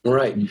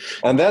 Right.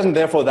 And then,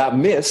 therefore, that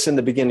miss in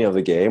the beginning of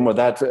the game, or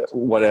that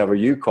whatever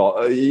you call,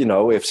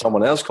 if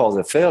someone else calls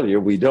it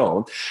failure, we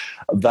don't.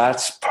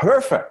 That's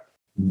perfect.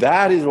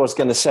 That is what's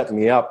going to set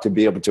me up to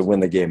be able to win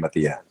the game at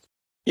the end.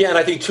 Yeah, and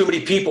I think too many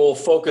people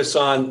focus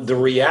on the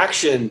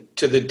reaction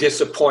to the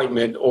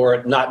disappointment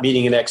or not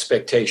meeting an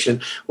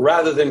expectation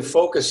rather than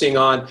focusing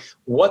on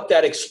what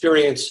that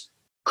experience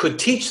could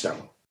teach them,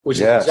 which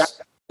is exactly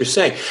what you're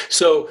saying.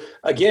 So,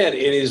 again,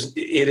 it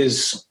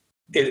is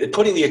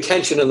putting the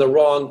attention in the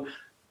wrong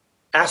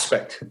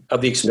aspect of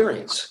the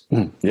experience.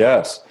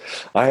 Yes.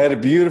 I had a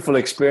beautiful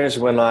experience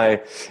when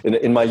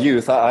in my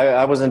youth,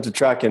 I was into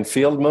track and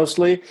field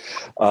mostly,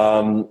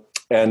 and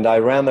I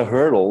ran the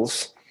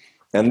hurdles,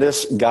 and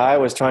this guy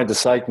was trying to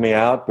psych me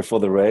out before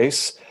the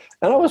race,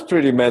 and I was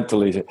pretty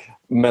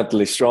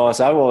mentally strong,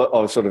 so I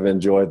always sort of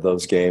enjoyed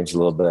those games a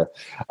little bit.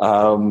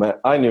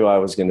 I knew I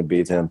was going to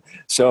beat him.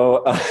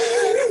 So...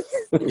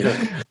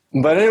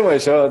 But anyway,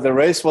 so the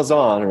race was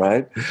on,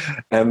 right?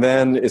 And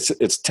then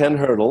it's 10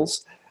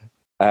 hurdles.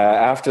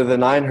 After the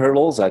 9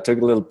 hurdles, I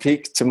took a little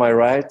peek to my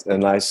right,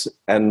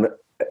 and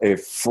a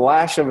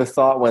flash of a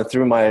thought went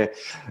through my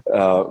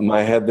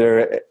head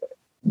there,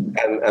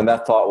 and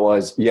that thought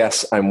was,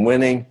 yes, I'm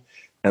winning.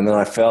 And then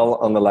I fell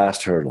on the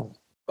last hurdle.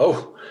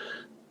 Oh.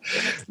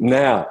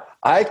 Now,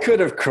 I could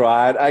have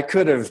cried. I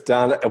could have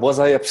done it. Was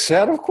I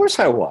upset? Of course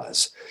I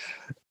was.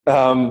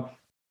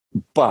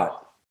 But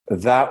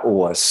that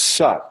was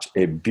such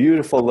a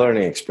beautiful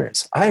learning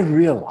experience. I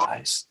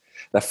realized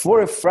that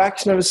for a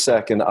fraction of a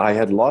second, I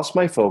had lost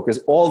my focus,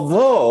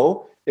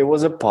 although it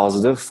was a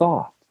positive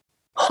thought.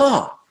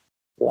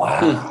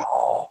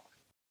 Wow.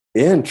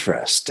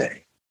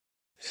 Interesting.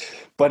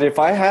 But if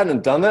I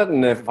hadn't done that,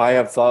 and if I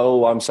have thought,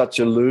 oh, I'm such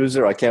a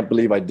loser, I can't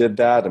believe I did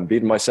that, and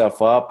beaten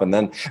myself up, and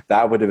then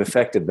that would have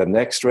affected the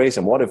next race.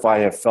 And what if I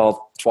have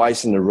felt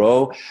twice in a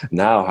row?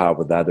 Now, how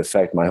would that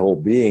affect my whole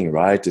being,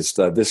 right?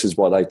 This is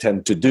what I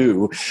tend to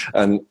do.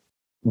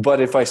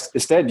 But if I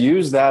instead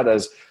use that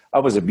as,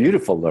 that was a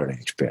beautiful learning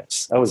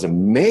experience. That was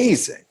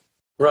amazing.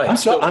 Right.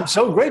 I'm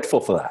so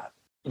grateful for that.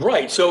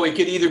 Right. So it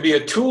could either be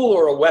a tool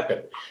or a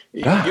weapon.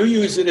 You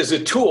use it as a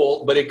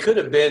tool, but it could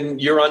have been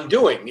your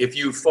undoing if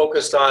you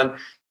focused on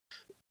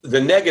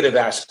the negative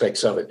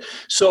aspects of it.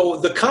 So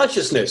the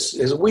consciousness,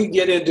 as we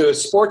get into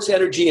sports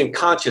energy and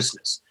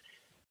consciousness,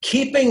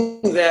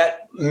 keeping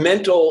that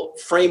mental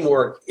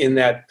framework in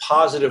that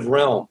positive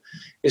realm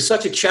is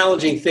such a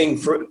challenging thing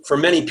for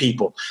many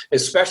people,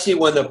 especially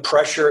when the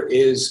pressure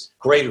is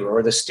greater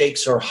or the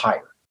stakes are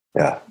higher.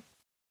 Yeah.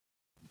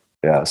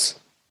 Yes.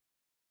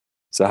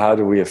 So how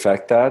do we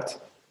affect that?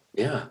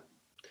 Yeah.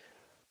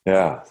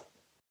 Yeah.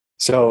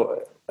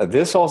 So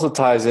this also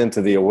ties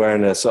into the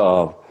awareness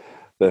of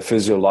the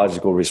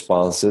physiological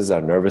responses,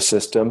 our nervous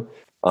system,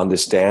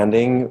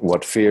 understanding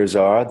what fears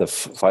are, the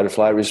fight or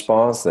flight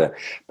response, the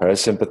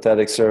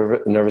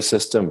parasympathetic nervous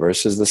system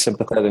versus the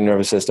sympathetic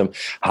nervous system.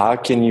 How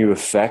can you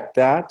affect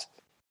that?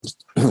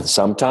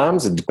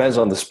 Sometimes it depends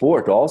on the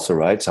sport also,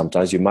 right?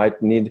 Sometimes you might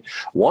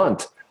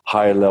want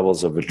higher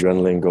levels of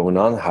adrenaline going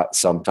on.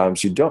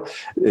 Sometimes you don't.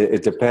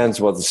 It depends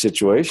what the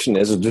situation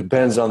is. It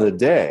depends on the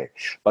day.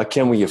 But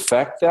can we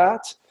affect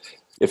that?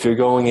 If you're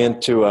going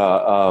into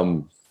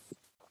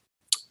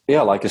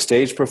like a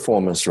stage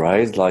performance,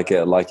 right? Like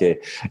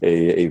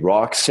a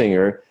rock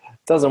singer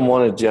doesn't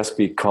want to just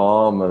be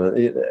calm.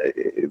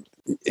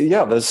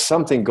 There's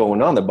something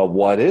going on there, but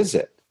what is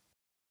it?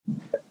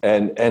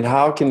 And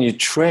how can you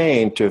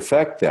train to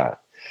affect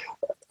that?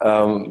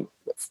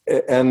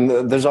 And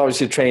there's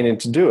obviously training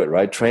to do it,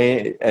 right?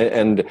 Train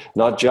and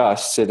not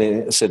just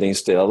sitting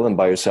still and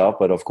by yourself,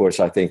 but of course,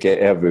 I think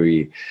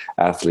every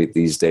athlete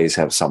these days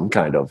have some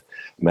kind of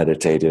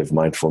meditative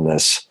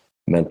mindfulness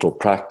mental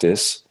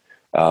practice.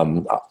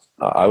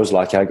 I was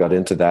lucky; I got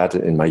into that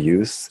in my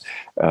youth.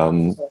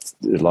 A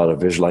lot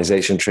of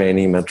visualization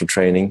training, mental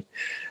training,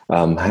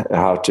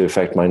 how to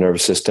affect my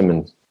nervous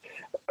system,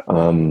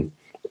 and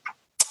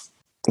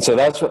so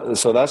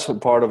that's a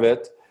part of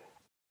it.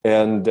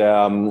 And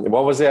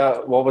what was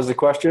the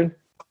question?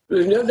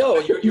 No,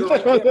 you're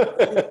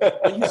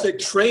when you said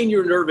train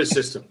your nervous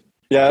system.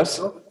 Yes.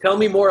 Tell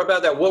me more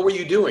about that. What were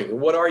you doing?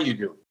 What are you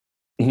doing?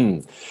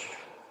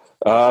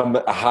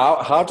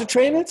 How to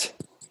train it?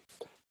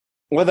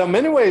 Well, there are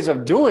many ways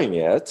of doing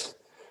it.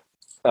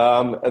 There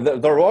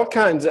are all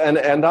kinds,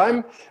 and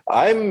I'm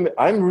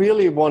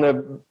really want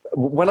to.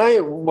 When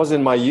I was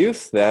in my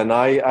youth, then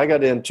I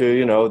got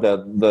into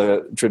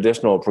the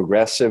traditional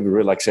progressive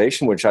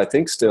relaxation, which I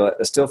think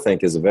still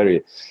think is a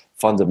very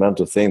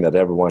fundamental thing that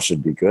everyone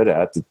should be good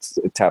at.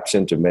 It taps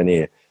into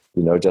many,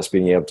 just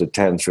being able to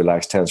tense,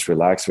 relax,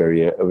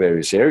 very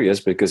very serious,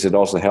 because it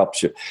also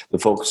helps you the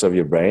focus of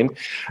your brain,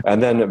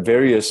 and then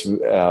various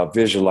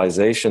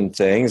visualization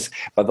things,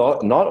 but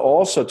not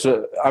also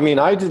to. I mean,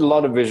 I did a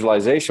lot of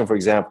visualization, for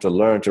example, to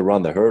learn to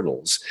run the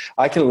hurdles.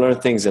 I can learn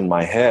things in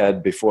my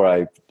head before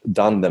I've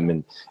done them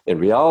in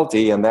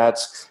reality, and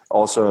that's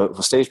also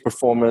for stage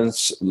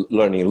performance,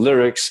 learning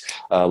lyrics,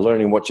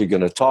 learning what you're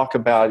going to talk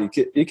about.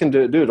 You can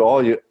do it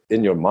all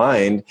in your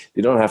mind.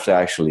 You don't have to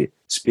actually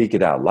speak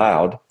it out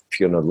loud if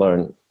you're going to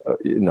learn,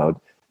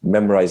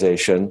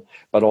 memorization,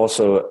 but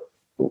also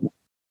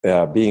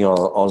being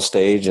on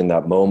stage in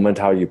that moment,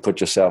 how you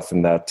put yourself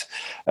in that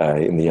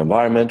in the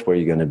environment where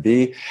you're going to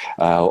be.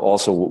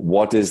 Also,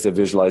 what is the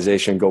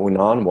visualization going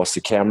on? What's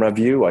the camera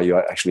view? Are you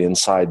actually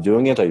inside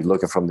doing it? Are you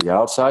looking from the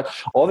outside?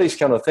 All these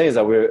kind of things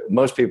that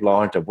most people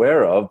aren't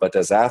aware of, but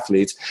as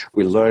athletes,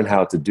 we learn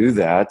how to do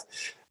that.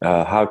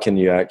 How can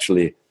you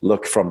actually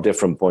look from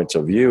different points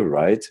of view,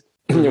 right?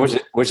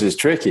 which is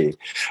tricky,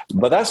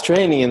 but that's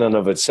training in and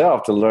of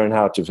itself to learn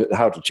how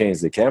to change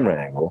the camera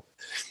angle.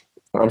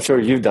 I'm sure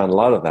you've done a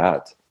lot of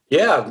that.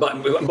 Yeah,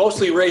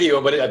 mostly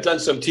radio, but I've done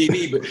some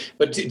TV.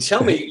 But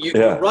tell me,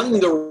 you're running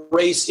the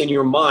race in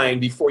your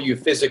mind before you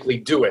physically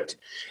do it,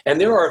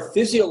 and there are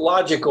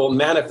physiological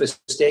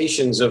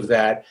manifestations of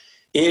that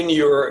in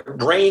your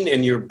brain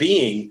and your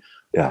being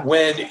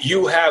when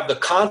you have the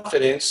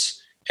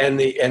confidence and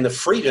the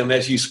freedom,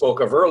 as you spoke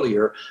of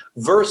earlier,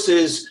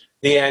 versus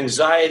the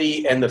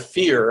anxiety and the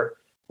fear,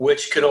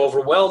 which can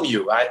overwhelm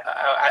you.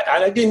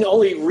 I didn't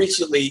only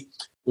recently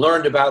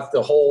learned about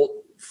the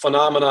whole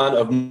phenomenon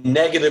of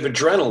negative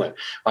adrenaline.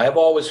 I have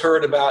always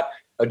heard about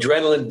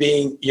adrenaline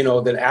being,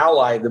 the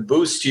ally that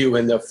boosts you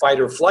in the fight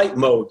or flight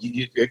mode.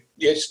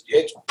 It's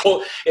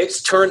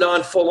turned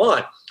on full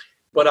on.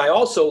 But I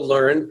also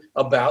learned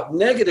about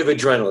negative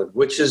adrenaline,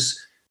 which is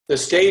the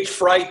stage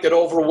fright that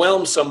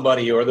overwhelms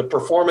somebody, or the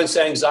performance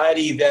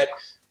anxiety that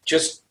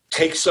just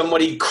takes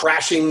somebody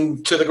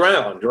crashing to the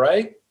ground,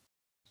 right?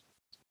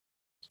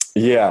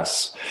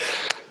 Yes.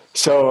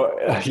 So,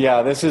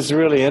 this is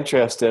really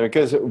interesting,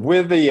 because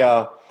with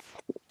the,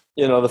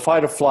 the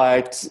fight or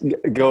flight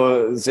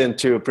goes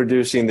into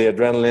producing the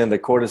adrenaline, the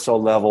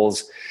cortisol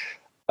levels,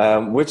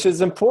 which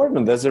is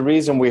important. There's a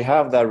reason we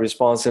have that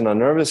response in our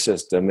nervous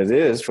system. It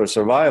is for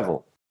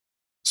survival.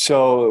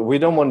 So we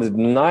don't want to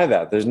deny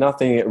that. There's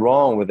nothing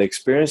wrong with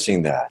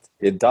experiencing that.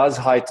 It does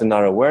heighten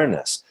our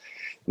awareness.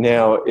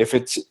 Now, if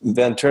it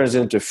then turns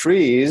into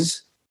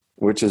freeze,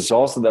 which is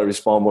also that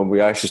response when we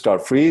actually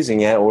start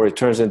freezing, or it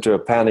turns into a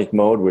panic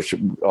mode, which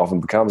often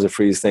becomes a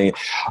freeze thing,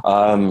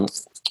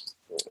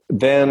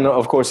 then,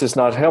 of course, it's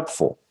not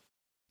helpful.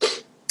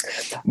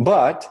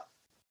 But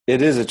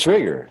it is a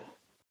trigger.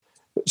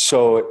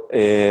 So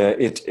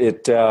it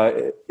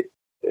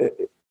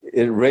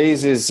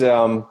raises.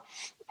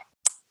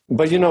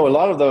 But a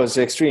lot of those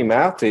extreme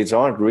athletes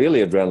aren't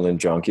really adrenaline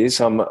junkies.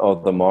 Some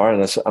of them are,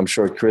 and I'm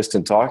sure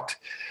Kristen talked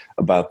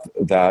about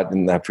that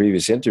in that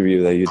previous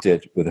interview that you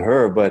did with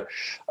her. But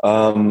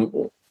a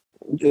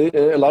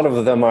lot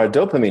of them are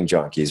dopamine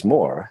junkies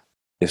more,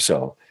 if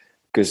so,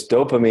 because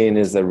dopamine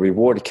is the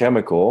reward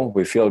chemical.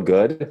 We feel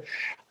good,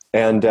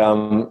 and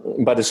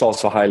but it's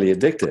also highly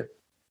addictive.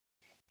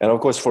 And of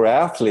course, for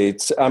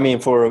athletes,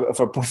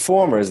 for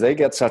performers, they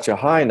get such a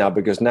high now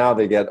because now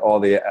they get all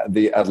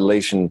the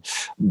adulation,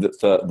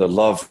 the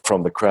love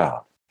from the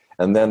crowd.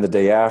 And then the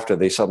day after,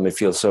 they suddenly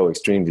feel so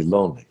extremely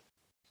lonely.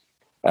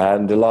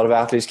 And a lot of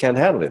athletes can't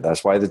handle it.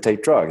 That's why they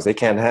take drugs. They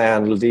can't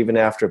handle it even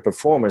after a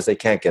performance. They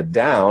can't get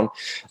down.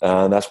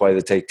 That's why they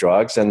take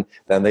drugs. And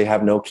then they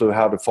have no clue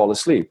how to fall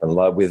asleep. And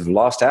we've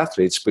lost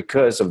athletes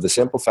because of the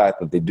simple fact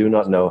that they do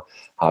not know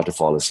how to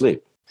fall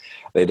asleep.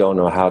 They don't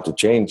know how to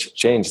change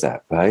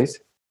that, right?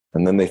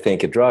 And then they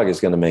think a drug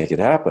is going to make it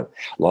happen.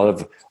 A lot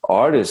of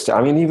artists,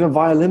 even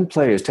violin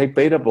players take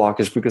beta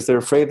blockers because they're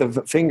afraid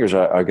the fingers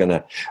are going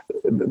to,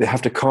 they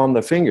have to calm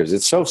their fingers.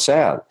 It's so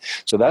sad.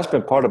 So that's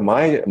been part of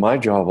my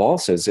job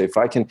also, is if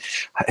I can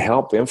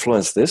help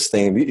influence this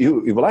thing,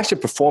 you will actually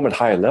perform at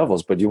higher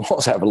levels, but you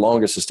also have a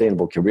longer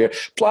sustainable career.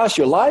 Plus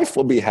your life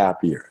will be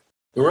happier.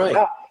 Right.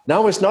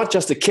 Now it's not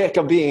just the kick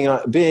of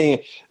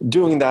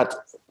doing that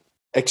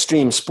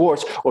extreme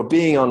sports or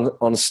being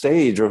on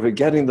stage or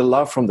getting the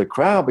love from the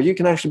crowd, but you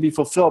can actually be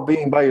fulfilled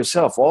being by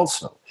yourself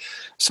also.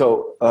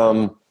 So,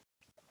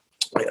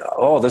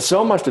 there's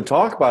so much to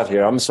talk about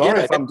here. I'm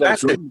sorry if I'm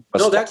just...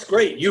 No, that's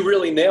great. You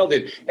really nailed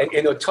it.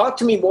 And talk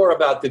to me more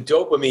about the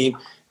dopamine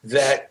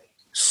that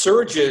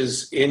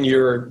surges in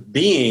your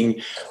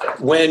being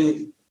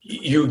when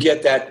you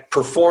get that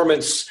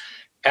performance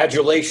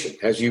adulation,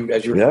 as you.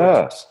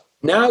 Yes.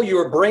 Now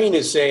your brain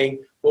is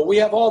saying, well, we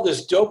have all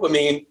this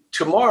dopamine.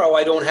 Tomorrow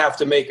I don't have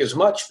to make as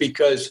much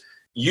because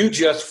you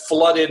just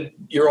flooded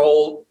your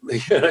whole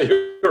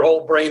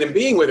brain and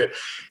being with it.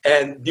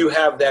 And you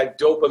have that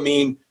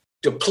dopamine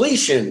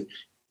depletion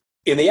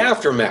in the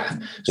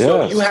aftermath.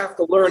 So you have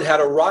to learn how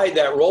to ride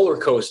that roller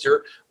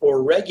coaster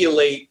or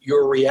regulate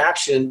your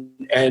reaction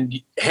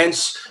and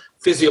hence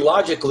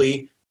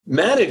physiologically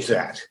manage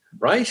that,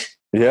 right?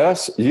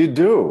 Yes, you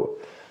do.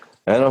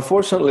 And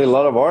unfortunately, a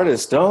lot of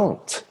artists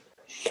don't.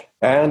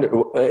 And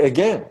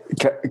again,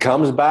 it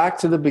comes back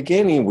to the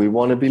beginning. We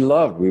want to be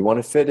loved. We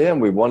want to fit in.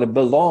 We want to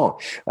belong.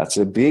 That's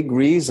the big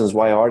reasons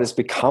why artists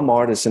become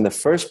artists in the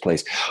first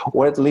place.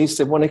 Or at least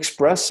they want to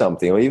express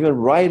something. Or even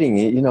writing,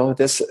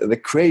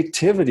 the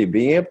creativity,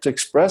 being able to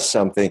express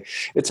something.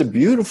 It's a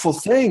beautiful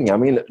thing.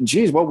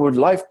 What would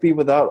life be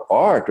without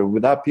art or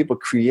without people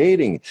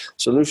creating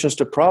solutions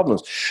to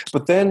problems?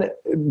 But then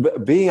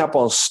being up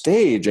on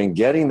stage and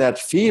getting that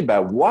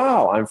feedback,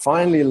 wow, I'm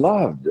finally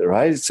loved,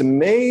 right? It's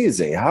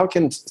amazing. How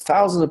can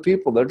thousands of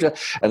people,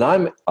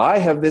 I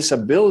have this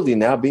ability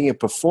now, being a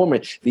performer,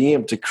 being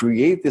able to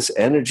create this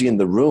energy in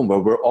the room where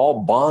we're all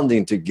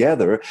bonding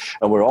together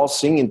and we're all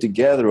singing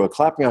together or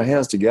clapping our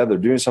hands together,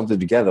 doing something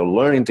together,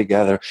 learning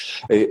together.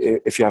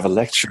 If you have a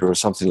lecture or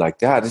something like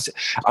that,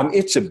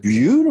 it's a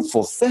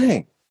beautiful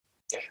thing.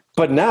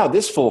 But now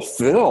this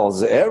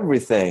fulfills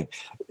everything.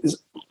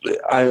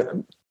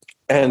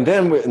 And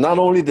then not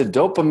only the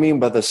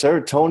dopamine, but the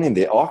serotonin,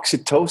 the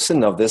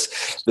oxytocin of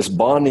this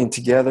bonding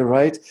together,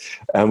 right?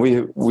 And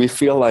we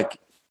feel like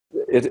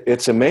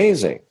it's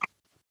amazing.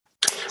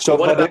 So,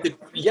 what about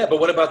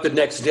the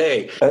next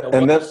day?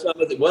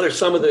 What are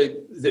some of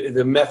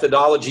the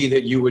methodology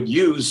that you would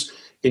use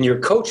in your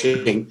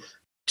coaching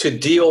to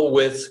deal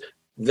with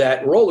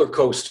that roller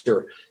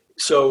coaster,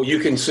 so you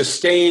can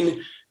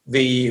sustain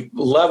the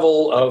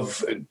level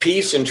of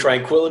peace and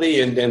tranquility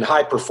and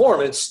high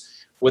performance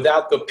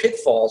without the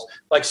pitfalls,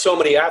 like so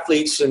many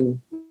athletes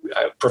and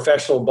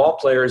professional ball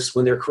players,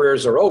 when their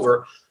careers are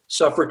over,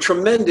 suffer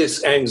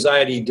tremendous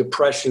anxiety,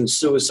 depression,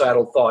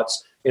 suicidal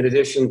thoughts, in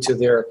addition to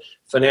their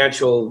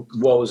financial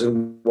woes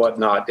and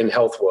whatnot, and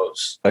health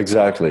woes.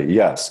 Exactly,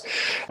 yes.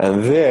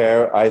 And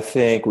there, I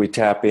think we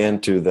tap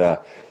into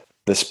the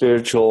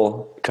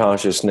spiritual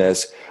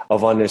consciousness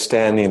of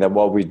understanding that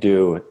what we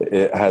do,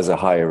 it has a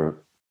higher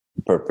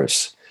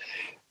purpose.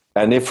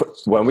 And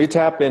when we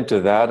tap into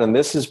that, and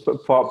this is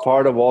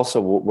part of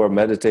also where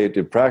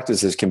meditative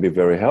practices can be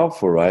very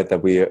helpful, right?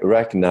 That we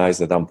recognize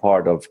that I'm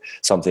part of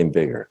something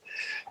bigger.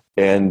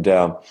 And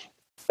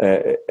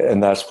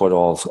that's what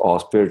all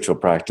spiritual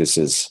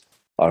practices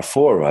are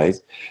for,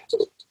 right?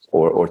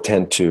 Or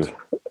tend to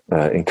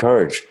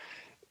encourage.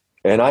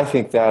 And I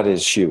think that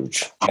is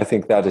huge. I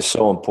think that is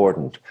so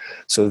important.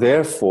 So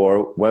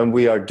therefore, when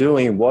we are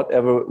doing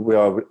whatever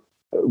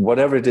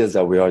it is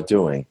that we are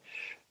doing,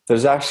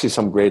 there's actually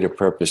some greater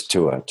purpose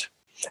to it.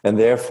 And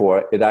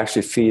therefore, it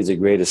actually feeds a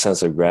greater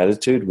sense of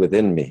gratitude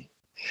within me.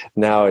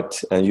 Now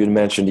and you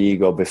mentioned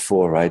ego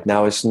before, right?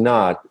 Now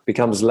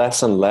becomes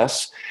less and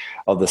less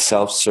of the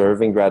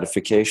self-serving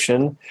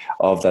gratification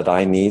of that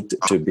I need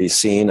to be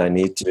seen, I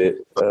need to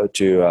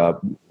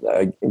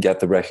get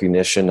the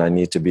recognition, I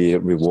need to be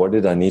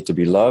rewarded, I need to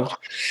be loved.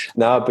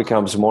 Now it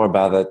becomes more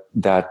about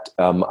that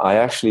I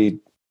actually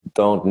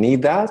don't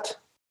need that.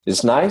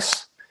 It's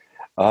nice.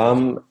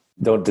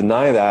 Don't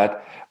deny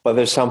that, but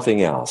there's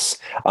something else.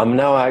 I'm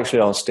now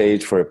actually on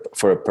stage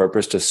for a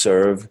purpose to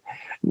serve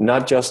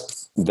not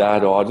just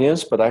that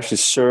audience, but actually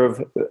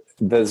serve.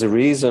 There's a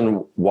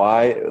reason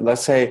why,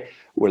 let's say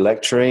we're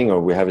lecturing or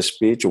we have a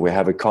speech or we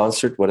have a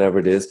concert, whatever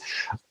it is.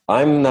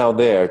 I'm now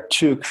there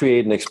to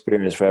create an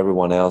experience for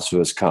everyone else who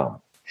has come.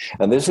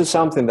 And this is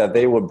something that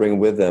they will bring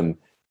with them.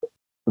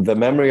 The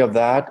memory of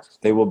that,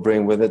 they will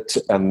bring with it,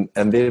 and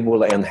they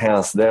will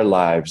enhance their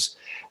lives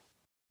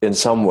in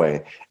some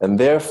way. And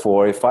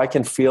therefore, if I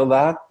can feel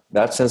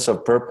that sense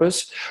of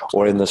purpose,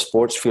 or in the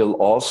sports field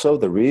also,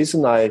 the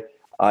reason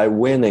I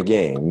win a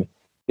game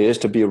is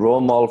to be a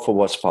role model for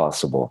what's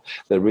possible.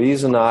 The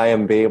reason I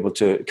am able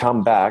to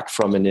come back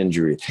from an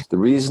injury, the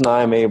reason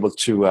I am able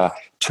to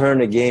turn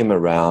a game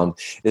around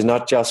is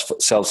not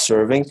just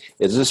self-serving.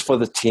 It is for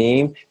the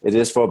team.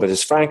 But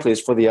frankly,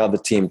 it's for the other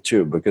team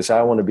too, because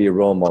I want to be a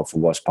role model for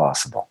what's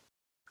possible.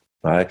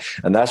 Right.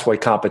 And that's why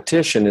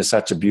competition is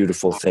such a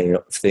beautiful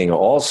thing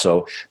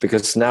also,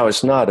 because now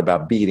it's not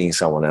about beating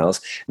someone else.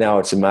 Now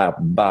it's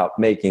about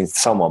making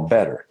someone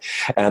better.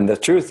 And the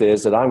truth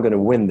is that I'm going to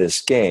win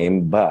this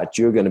game, but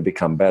you're going to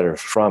become better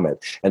from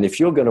it. And if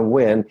you're going to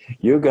win,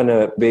 you're going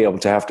to be able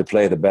to have to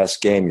play the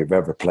best game you've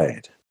ever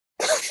played.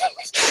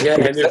 Yeah,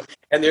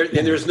 and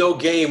there's no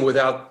game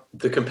without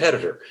the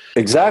competitor.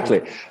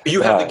 Exactly.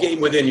 You have the game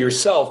within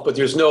yourself, but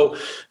there's no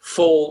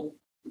full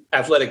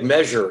athletic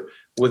measure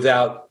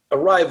without a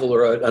rival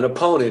or an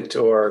opponent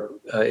or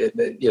a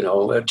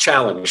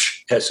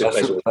challenge.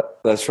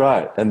 That's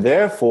right. And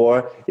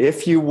therefore,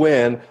 if you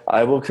win,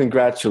 I will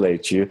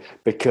congratulate you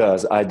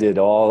because I did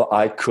all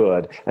I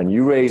could and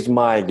you raised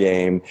my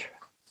game.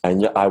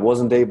 And I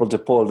wasn't able to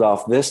pull it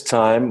off this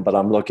time, but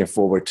I'm looking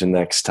forward to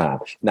next time.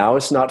 Now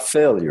it's not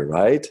failure,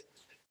 right?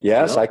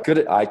 Yes, no.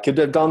 I could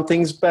have done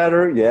things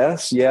better.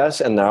 Yes.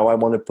 And now I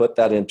want to put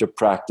that into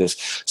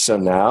practice. So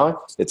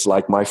now it's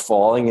like my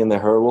falling in the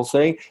hurdle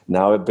thing.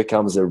 Now it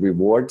becomes a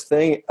reward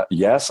thing.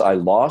 Yes, I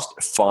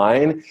lost.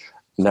 Fine.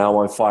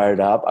 Now I'm fired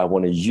up. I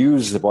want to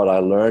use what I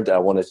learned. I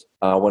want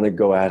to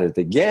go at it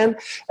again.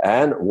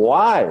 And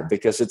why?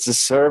 Because it's a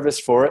service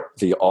for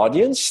the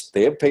audience.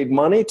 They have paid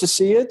money to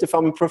see it if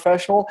I'm a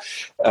professional.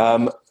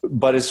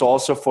 But it's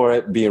also for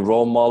it being a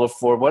role model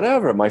for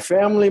whatever, my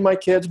family, my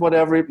kids,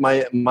 whatever it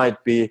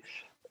might be.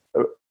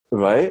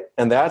 Right?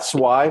 And that's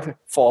why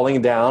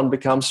falling down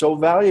becomes so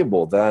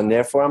valuable. Then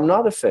therefore I'm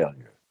not a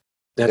failure.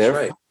 That's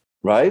right.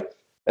 Right?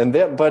 And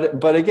then,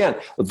 but again,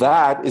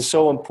 that is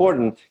so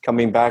important.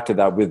 Coming back to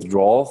that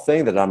withdrawal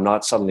thing, that I'm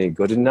not suddenly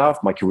good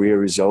enough. My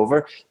career is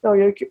over.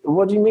 No,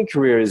 what do you mean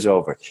career is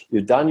over?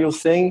 You've done your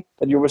thing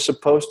that you were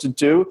supposed to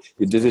do.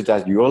 You did it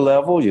at your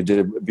level. You did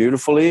it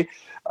beautifully.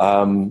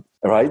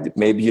 Right?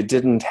 Maybe you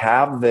didn't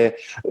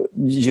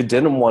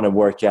want to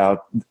work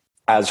out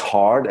as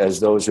hard as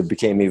those who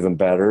became even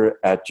better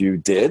at you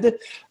did.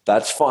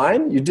 That's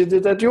fine. You did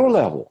it at your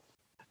level.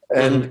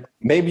 And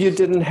maybe you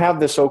didn't have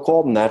the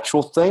so-called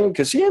natural thing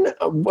because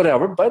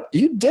whatever, but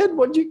you did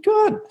what you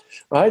could,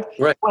 right?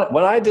 Right.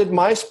 When I did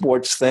my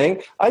sports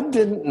thing, I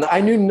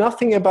knew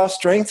nothing about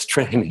strength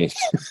training,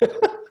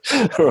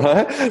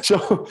 right?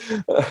 So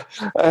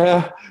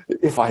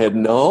if I had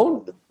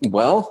known,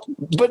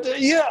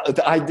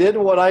 I did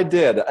what I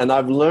did, and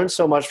I've learned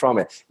so much from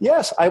it.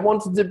 Yes, I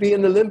wanted to be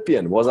an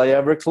Olympian. Was I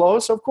ever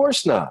close? Of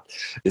course not.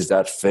 Is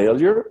that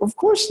failure? Of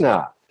course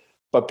not.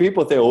 But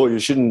people think,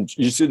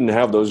 you shouldn't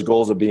have those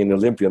goals of being an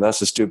Olympian.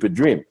 That's a stupid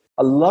dream.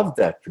 I loved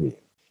that dream.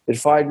 It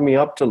fired me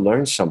up to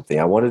learn something.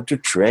 I wanted to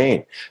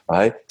train,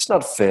 right? It's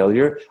not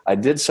failure. I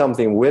did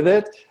something with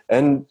it,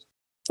 and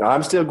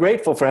I'm still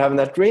grateful for having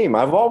that dream.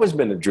 I've always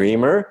been a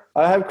dreamer.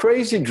 I have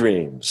crazy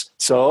dreams.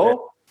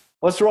 So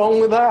what's wrong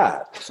with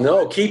that?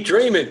 No, keep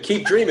dreaming.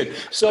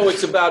 So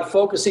it's about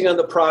focusing on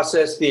the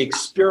process, the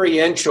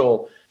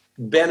experiential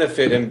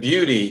benefit and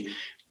beauty,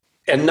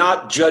 and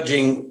not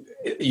judging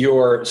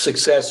your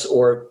success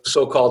or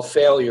so-called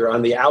failure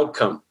on the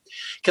outcome.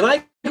 Can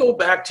I go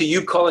back to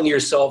you calling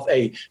yourself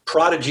a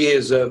prodigy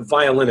as a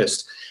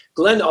violinist?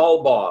 Glenn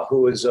Albaugh,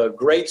 who is a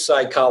great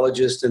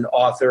psychologist and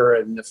author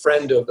and a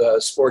friend of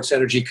the Sports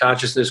Energy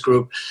Consciousness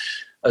Group,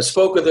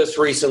 spoke with us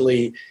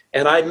recently.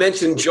 And I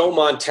mentioned Joe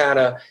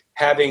Montana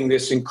having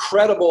this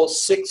incredible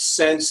sixth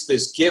sense,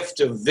 this gift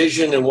of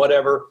vision and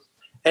whatever.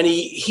 And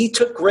he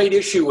took great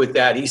issue with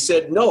that. He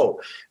said, no,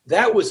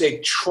 that was a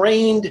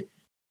trained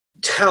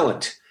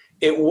talent.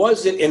 It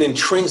wasn't an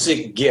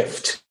intrinsic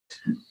gift.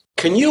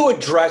 Can you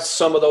address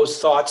some of those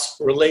thoughts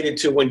related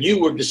to when you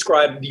were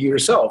describing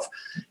yourself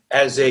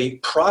as a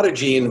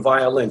prodigy in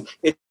violin?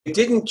 It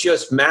didn't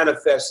just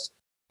manifest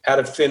out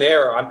of thin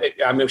air.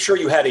 I'm sure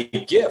you had a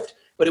gift,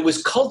 but it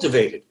was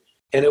cultivated,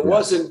 and it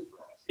wasn't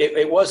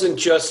it wasn't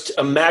just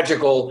a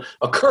magical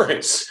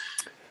occurrence.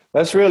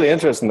 That's really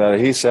interesting that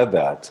he said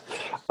that.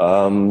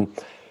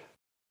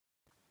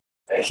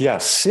 Yeah,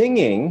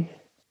 singing,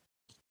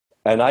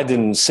 and I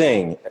didn't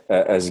sing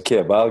as a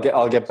kid, but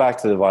I'll get back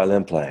to the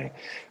violin playing.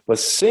 But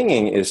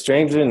singing is,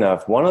 strangely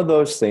enough, one of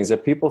those things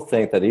that people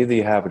think that either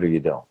you have it or you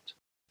don't,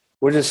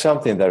 which is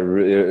something that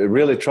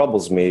really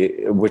troubles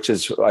me, which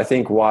is, I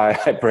think, why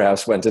I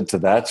perhaps went into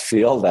that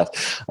field, that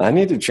I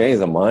need to change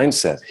the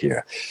mindset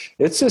here.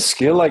 It's a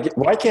skill, like,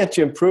 why can't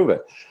you improve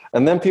it?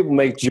 And then people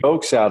make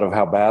jokes out of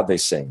how bad they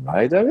sing,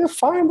 right? I mean,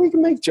 fine, we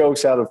can make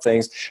jokes out of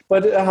things,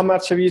 but how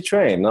much have you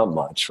trained? Not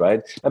much,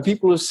 right? And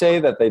people who say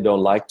that they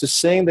don't like to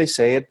sing, they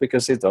say it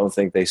because they don't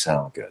think they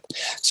sound good.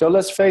 So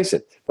let's face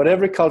it, but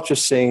every culture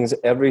sings,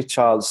 every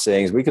child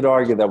sings. We could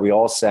argue that we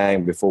all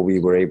sang before we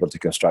were able to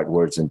construct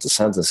words into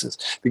sentences,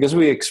 because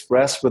we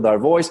express with our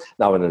voice.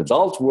 Now, in an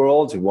adult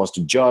world who wants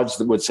to judge,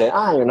 that would say,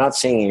 you're not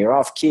singing, you're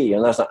off key,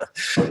 and that's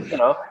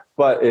not,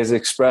 but is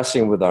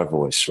expressing with our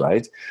voice,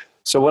 right?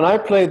 So when I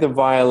play the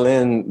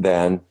violin,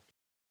 then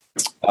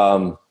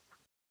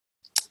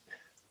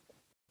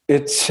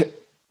it's,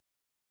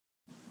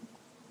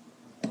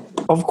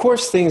 of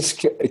course, things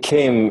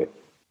came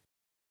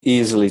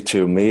easily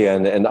to me,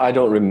 and I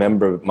don't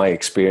remember my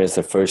experience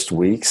the first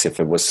weeks. If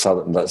it was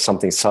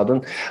something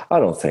sudden, I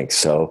don't think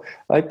so.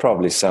 I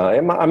probably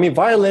sound. I mean,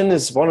 violin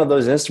is one of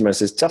those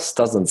instruments. It just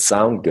doesn't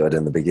sound good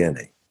in the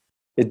beginning.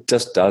 It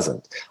just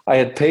doesn't. I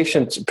had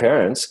parents.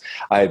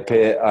 I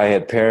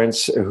had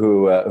parents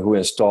who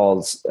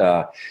installed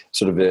sort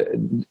of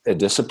a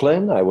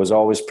discipline. I was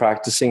always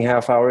practicing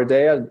half hour a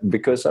day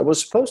because I was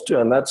supposed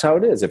to, and that's how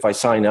it is. If I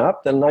sign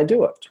up, then I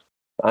do it.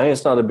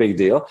 It's not a big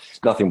deal.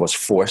 Nothing was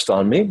forced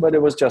on me, but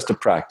it was just a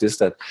practice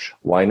that,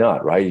 why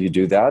not, right? You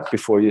do that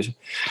before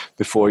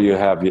you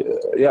have,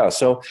 yeah.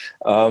 So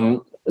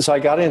I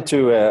got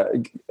into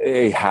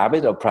a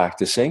habit of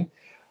practicing.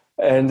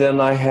 And then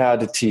I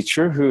had a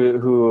teacher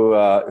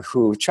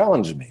who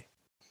challenged me.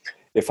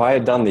 If I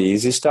had done the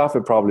easy stuff,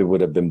 it probably would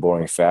have been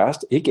boring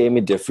fast. He gave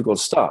me difficult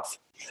stuff.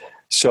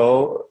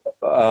 So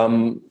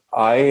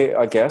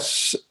I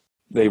guess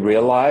they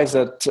realized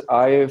that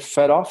I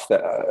fed off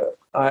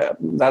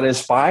that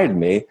inspired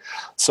me.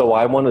 So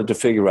I wanted to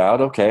figure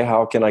out, okay,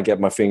 how can I get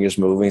my fingers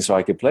moving so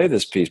I could play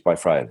this piece by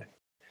Friday?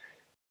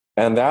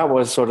 And that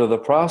was sort of the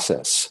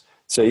process.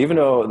 So even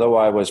though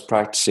I was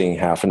practicing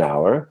half an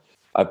hour,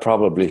 I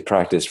probably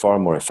practiced far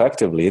more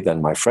effectively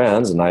than my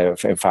friends. And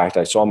in fact,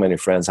 I saw many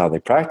friends how they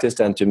practiced.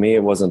 And to me,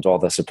 it wasn't all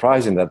that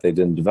surprising that they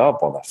didn't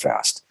develop all that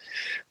fast.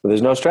 But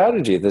there's no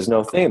strategy. There's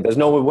no thing. There's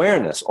no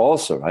awareness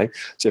also, right?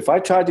 So if I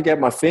tried to get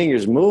my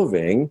fingers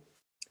moving,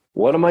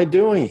 what am I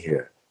doing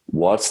here?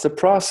 What's the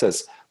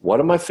process? What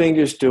are my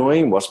fingers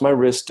doing? What's my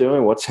wrist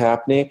doing? What's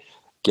happening?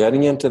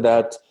 Getting into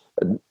that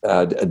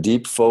a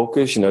deep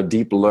focus,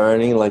 deep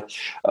learning,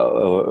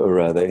 or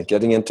rather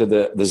getting into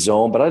the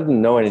zone. But I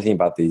didn't know anything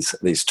about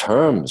these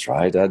terms,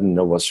 right? I didn't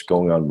know what's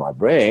going on in my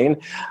brain.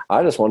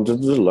 I just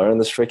wanted to learn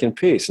this freaking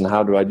piece. And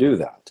how do I do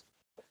that?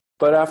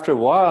 But after a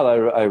while,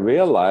 I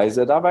realized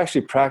that I've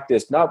actually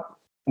practiced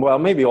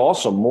maybe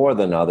also more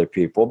than other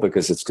people,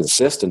 because it's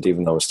consistent,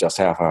 even though it's just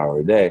half an hour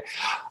a day.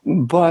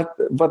 But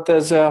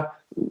there's a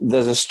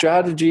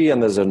strategy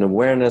and there's an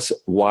awareness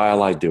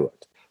while I do it.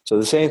 So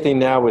the same thing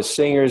now with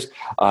singers.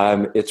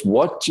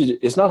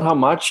 It's not how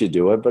much you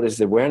do it, but it's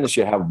the awareness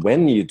you have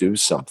when you do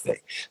something.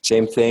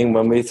 Same thing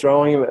when we're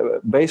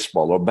throwing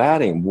baseball or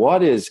batting.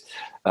 What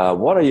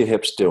are your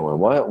hips doing?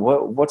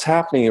 What's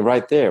happening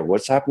right there?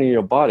 What's happening in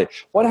your body?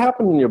 What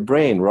happened in your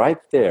brain right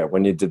there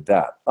when you did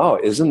that? Oh,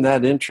 isn't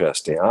that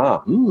interesting?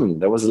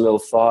 There was a little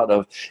thought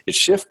of it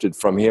shifted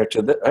from here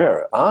to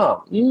there.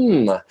 All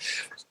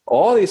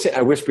these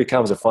things, which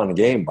becomes a fun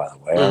game, by the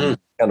way. Mm-hmm.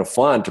 Kind of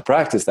fun to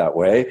practice that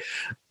way.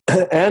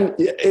 And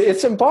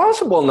it's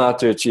impossible not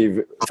to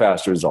achieve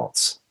fast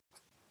results.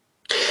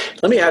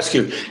 Let me ask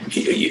you,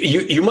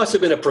 you must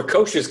have been a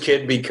precocious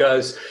kid,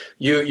 because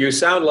you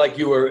sound like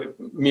you were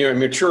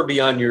mature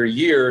beyond your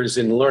years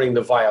in learning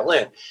the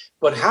violin.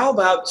 But how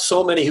about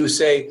so many who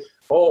say,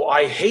 oh,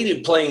 I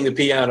hated playing the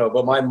piano,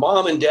 but my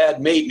mom and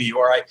dad made me,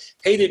 or I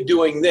hated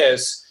doing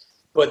this,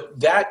 but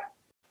that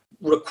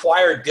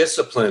required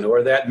discipline,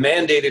 or that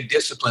mandated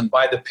discipline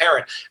by the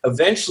parent,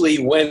 eventually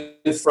went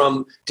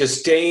from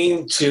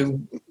disdain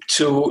to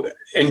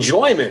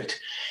enjoyment.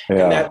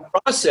 Yeah. And that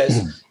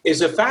process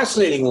is a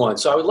fascinating one.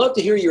 So I would love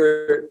to hear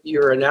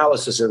your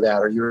analysis of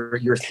that, or your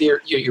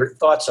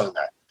thoughts on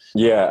that.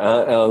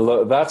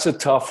 Yeah, that's a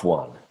tough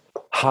one.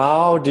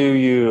 How do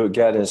you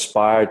get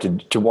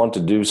inspired to want to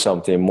do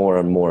something more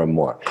and more and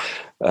more?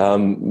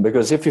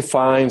 Because if you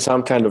find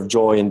some kind of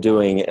joy in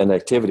doing an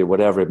activity,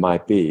 whatever it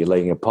might be,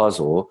 laying a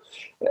puzzle,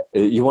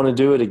 you want to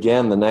do it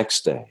again the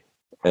next day.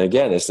 And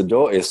again, it's the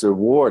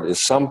reward. It's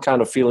some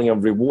kind of feeling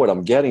of reward.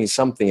 I'm getting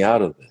something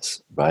out of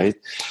this, right?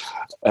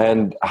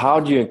 And how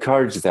do you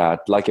encourage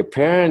that? Like a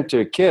parent to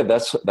a kid,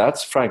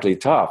 that's frankly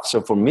tough.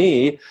 So for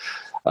me,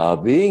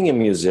 Being a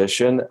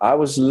musician, I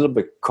was a little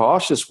bit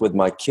cautious with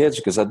my kids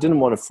because I didn't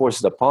want to force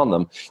it upon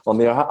them. On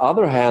the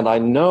other hand, I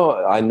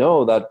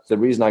know that the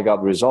reason I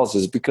got results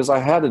is because I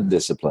had a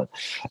discipline.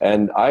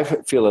 And I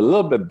feel a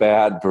little bit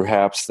bad,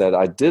 perhaps, that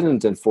I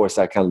didn't enforce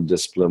that kind of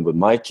discipline with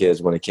my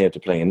kids when it came to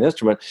playing an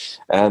instrument,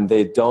 and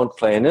they don't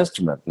play an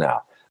instrument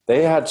now.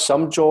 They had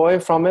some joy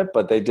from it,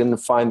 but they didn't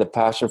find the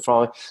passion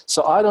from it.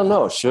 So I don't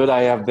know. Should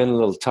I have been a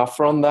little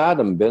tougher on that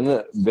and been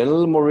a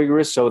little more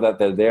rigorous so that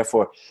they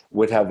therefore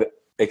would have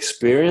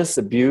experienced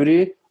the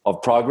beauty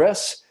of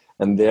progress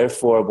and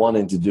therefore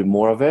wanting to do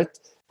more of it?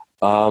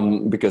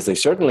 Because they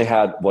certainly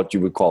had what you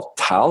would call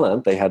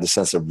talent. They had a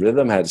sense of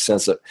rhythm, had a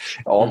sense of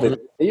all the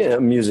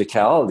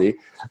musicality.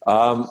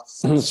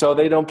 So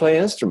they don't play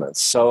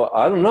instruments. So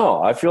I don't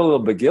know. I feel a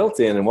little bit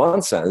guilty in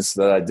one sense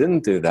that I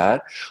didn't do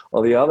that.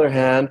 On the other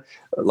hand,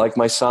 like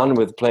my son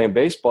with playing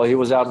baseball, he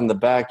was out in the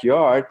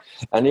backyard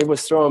and he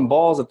was throwing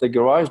balls at the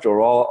garage door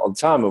all the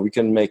time, and we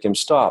couldn't make him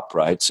stop,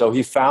 right? So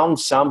he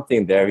found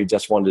something there. He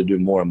just wanted to do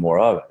more and more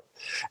of it.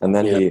 And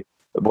then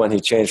when he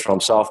changed from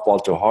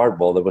softball to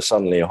hardball, there was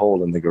suddenly a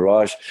hole in the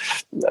garage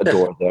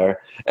door there.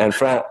 And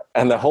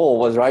the hole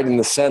was right in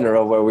the center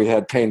of where we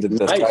had painted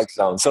the strike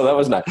zone. So that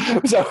was nice.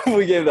 So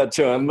we gave that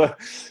to him.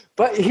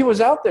 But he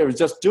was out there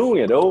just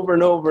doing it over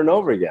and over and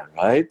over again,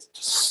 right?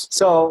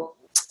 So,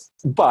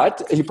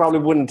 but he probably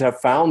wouldn't have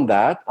found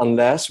that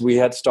unless we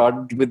had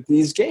started with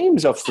these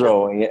games of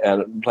throwing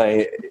and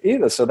playing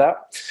either. So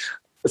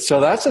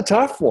that's a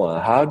tough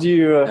one. How do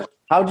you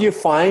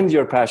find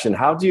your passion?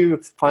 How do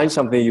you find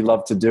something you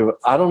love to do?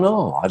 I don't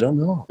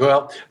know.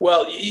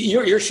 Well,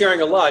 you're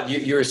sharing a lot.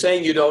 You're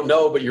saying you don't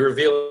know, but you're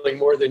revealing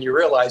more than you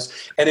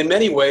realize. And in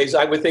many ways,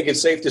 I would think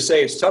it's safe to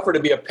say it's tougher to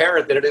be a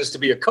parent than it is to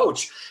be a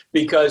coach,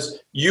 because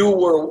you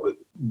were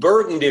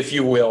burdened, if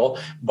you will,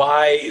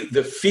 by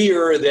the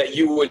fear that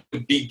you would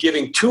be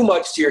giving too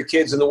much to your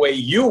kids in the way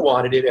you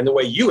wanted it and the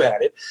way you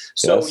had it.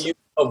 So you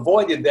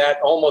avoided that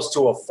almost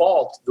to a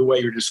fault, the way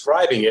you're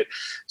describing it.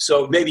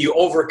 So maybe you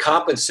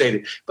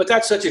overcompensated. But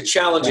that's such a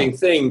challenging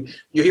thing.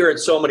 You hear it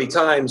so many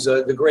times,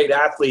 the great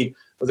athlete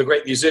or the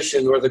great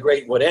musician or the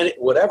great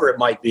whatever it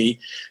might be,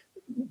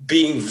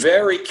 being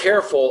very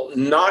careful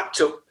not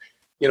to,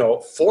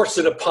 force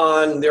it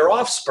upon their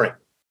offspring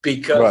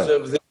because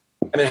of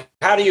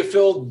how do you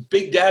fill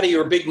Big Daddy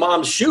or Big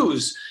Mom's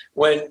shoes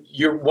when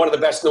you're one of the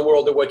best in the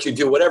world at what you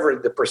do, whatever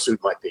the pursuit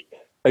might be?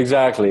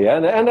 Exactly.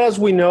 And as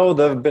we know,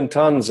 there have been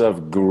tons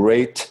of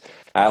great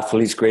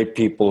athletes, great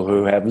people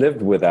who have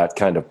lived with that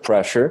kind of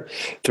pressure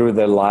through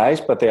their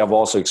lives, but they have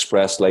also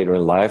expressed later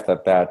in life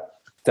that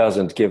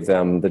doesn't give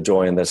them the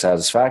joy and the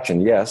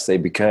satisfaction. Yes, they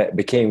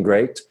became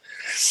great.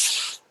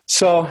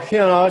 So,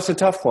 it's a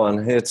tough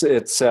one.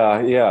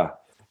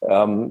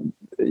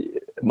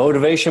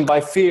 Motivation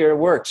by fear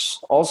works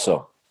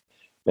also.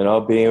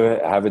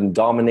 Having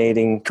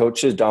dominating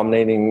coaches,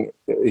 who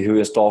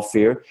install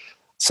fear,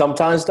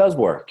 sometimes does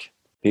work.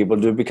 People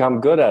do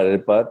become good at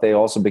it, but they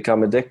also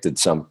become addicted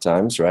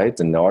sometimes, right?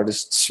 And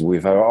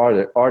we've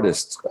had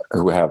artists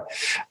who have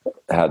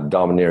had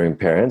domineering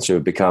parents who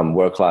have become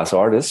world-class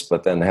artists,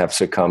 but then have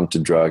succumbed to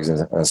drugs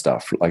and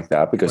stuff like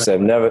that because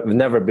they've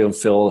never been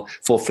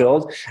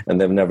fulfilled, and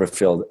they've never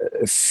felt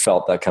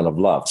that kind of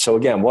love. So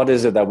again, what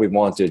is it that we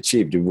want to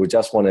achieve? Do we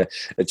just want to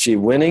achieve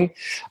winning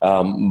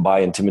by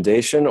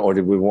intimidation, or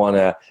do we want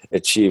to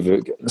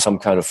achieve some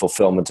kind of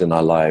fulfillment in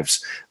our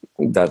lives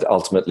that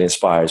ultimately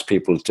inspires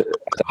people at a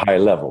high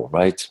level,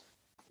 right?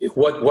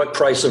 What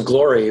price of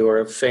glory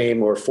or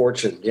fame or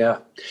fortune? Yeah.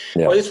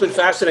 Well, it's been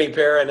fascinating,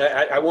 Per, and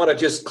I want to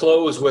just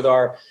close with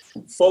our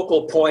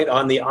focal point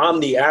on the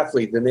Omni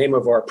Athlete, the name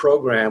of our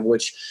program,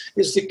 which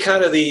is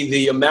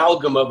the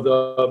amalgam of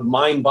the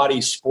mind,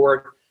 body,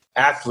 sport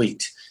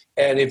athlete.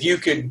 And if you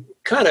could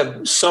kind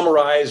of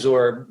summarize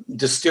or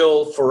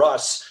distill for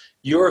us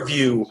your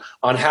view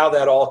on how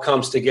that all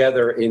comes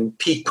together in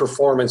peak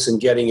performance and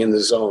getting in the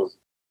zone.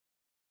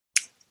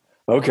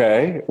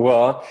 Okay,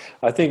 well,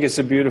 I think it's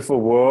a beautiful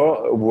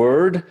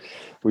word.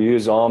 We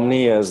use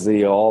omni as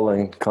the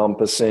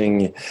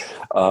all-encompassing,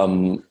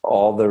 in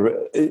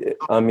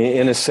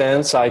a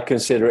sense, I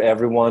consider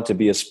everyone to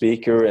be a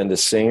speaker and a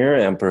singer,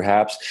 and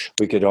perhaps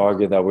we could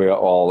argue that we're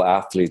all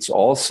athletes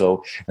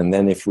also. And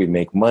then if we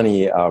make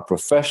money, our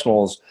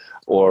professionals,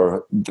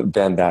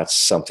 then that's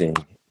something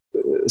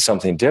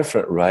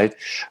different, right?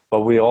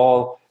 But we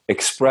all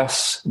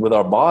express with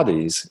our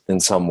bodies in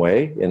some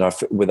way,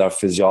 with our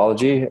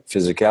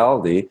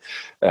physicality,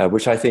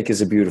 which I think is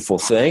a beautiful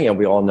thing, and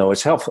we all know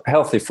it's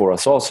healthy for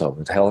us also.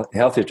 It's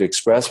healthy to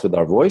express with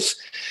our voice,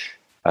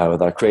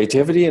 with our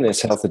creativity, and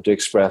it's healthy to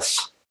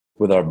express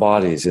with our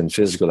bodies in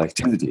physical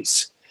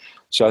activities.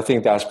 So I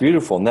think that's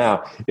beautiful.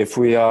 Now, if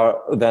we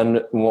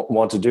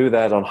want to do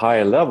that on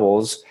higher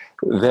levels,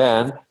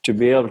 then to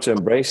be able to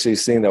embrace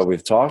these things that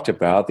we've talked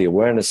about, the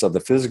awareness of the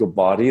physical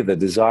body, the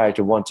desire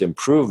to want to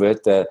improve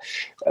it, the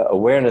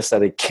awareness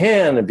that it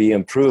can be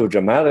improved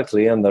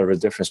dramatically, and there are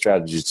different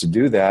strategies to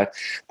do that,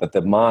 that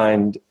the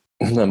mind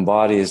and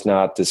body is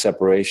not the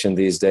separation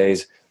these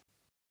days.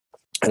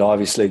 it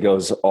obviously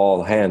goes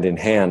all hand in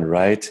hand,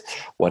 right?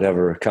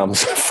 Whatever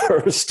comes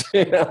first,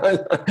 right?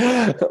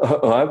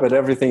 But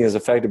everything is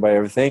affected by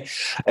everything.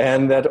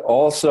 And that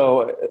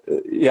also,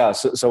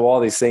 so all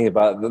these things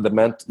about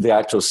the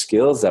actual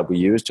skills that we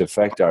use to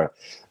affect our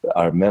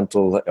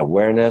mental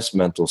awareness,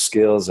 mental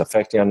skills,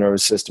 affecting our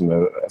nervous system,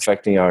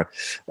 affecting our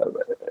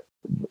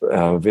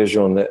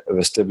visual and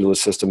vestibular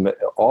system,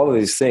 all of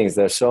these things.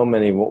 There's so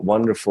many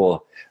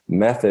wonderful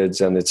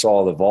methods, and it's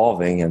all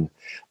evolving. And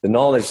the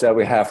knowledge that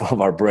we have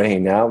of our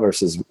brain now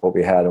versus what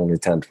we had only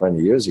 10,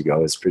 20 years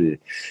ago is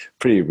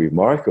pretty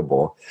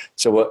remarkable.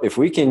 So if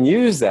we can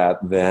use that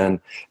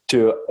then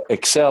to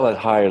excel at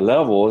higher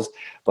levels,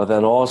 but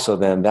then also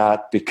then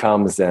that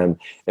becomes then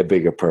a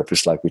bigger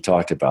purpose, like we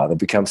talked about. It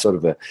becomes sort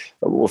of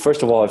well,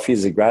 first of all, it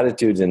feeds the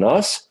gratitude in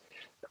us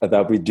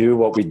that we do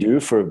what we do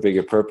for a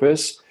bigger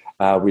purpose.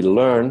 We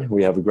learn,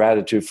 we have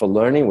gratitude for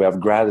learning, we have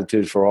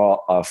gratitude for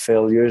all our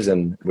failures,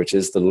 and which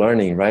is the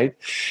learning, right?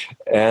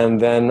 And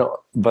then,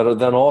 but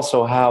then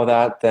also how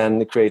that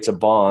then creates a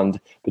bond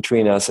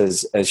between us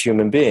as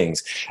human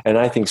beings. And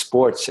I think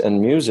sports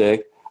and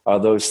music are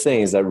those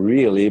things that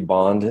really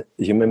bond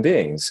human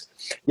beings.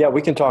 Yeah,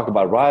 we can talk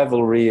about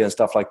rivalry and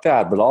stuff like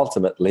that, but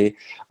ultimately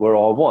we're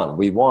all one.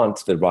 We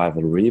want the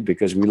rivalry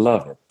because we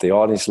love it. The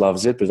audience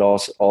loves it, but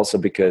also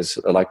because,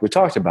 like we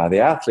talked about, the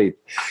athlete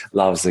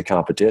loves the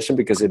competition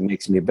because it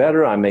makes me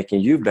better. I'm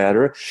making you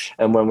better.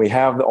 And when we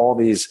have all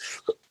these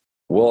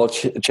world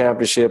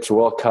championships,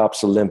 World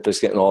Cups,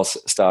 Olympics, and all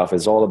stuff,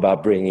 is all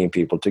about bringing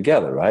people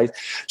together, right?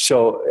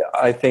 So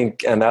I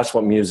think, and that's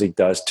what music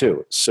does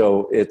too.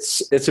 So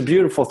it's a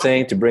beautiful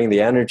thing to bring the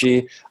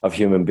energy of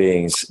human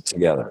beings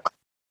together.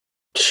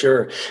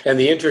 Sure. And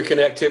the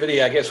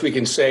interconnectivity, I guess we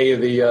can say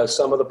the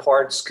sum of the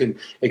parts can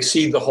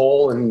exceed the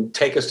whole and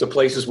take us to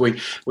places we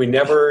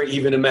never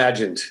even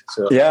imagined.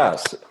 So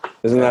yes.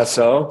 Isn't that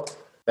so?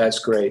 That's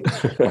great.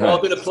 Well,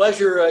 it's been a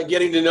pleasure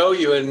getting to know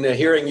you and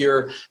hearing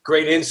your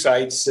great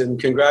insights, and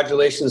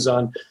congratulations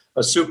on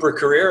a super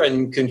career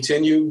and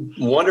continued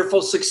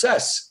wonderful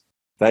success.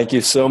 Thank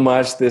you so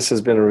much. This has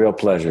been a real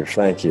pleasure.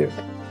 Thank you.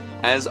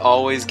 As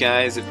always,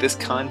 guys, if this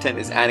content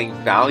is adding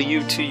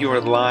value to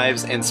your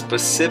lives and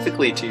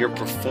specifically to your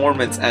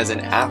performance as an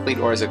athlete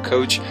or as a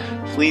coach,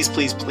 please,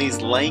 please, please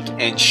like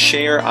and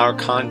share our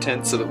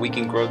content so that we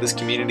can grow this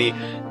community.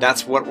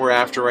 That's what we're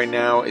after right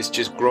now, is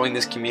just growing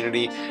this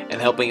community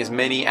and helping as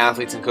many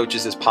athletes and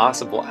coaches as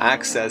possible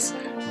access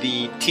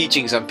the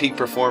teachings on peak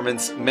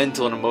performance,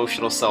 mental and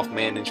emotional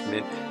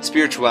self-management,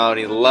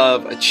 spirituality,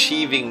 love,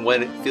 achieving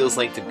what it feels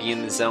like to be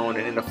in the zone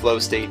and in a flow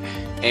state,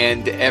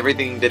 and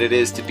everything that it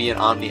is to be an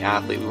Omni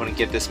athlete. We want to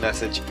get this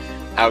message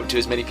out to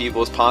as many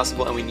people as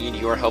possible, and we need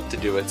your help to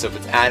do it. So if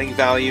it's adding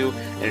value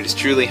and it is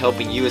truly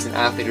helping you as an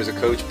athlete or as a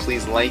coach,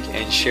 please like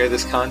and share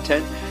this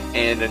content.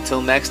 And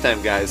until next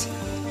time, guys,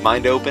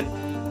 mind open,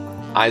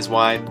 eyes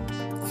wide,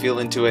 feel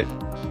into it,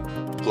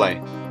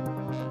 play.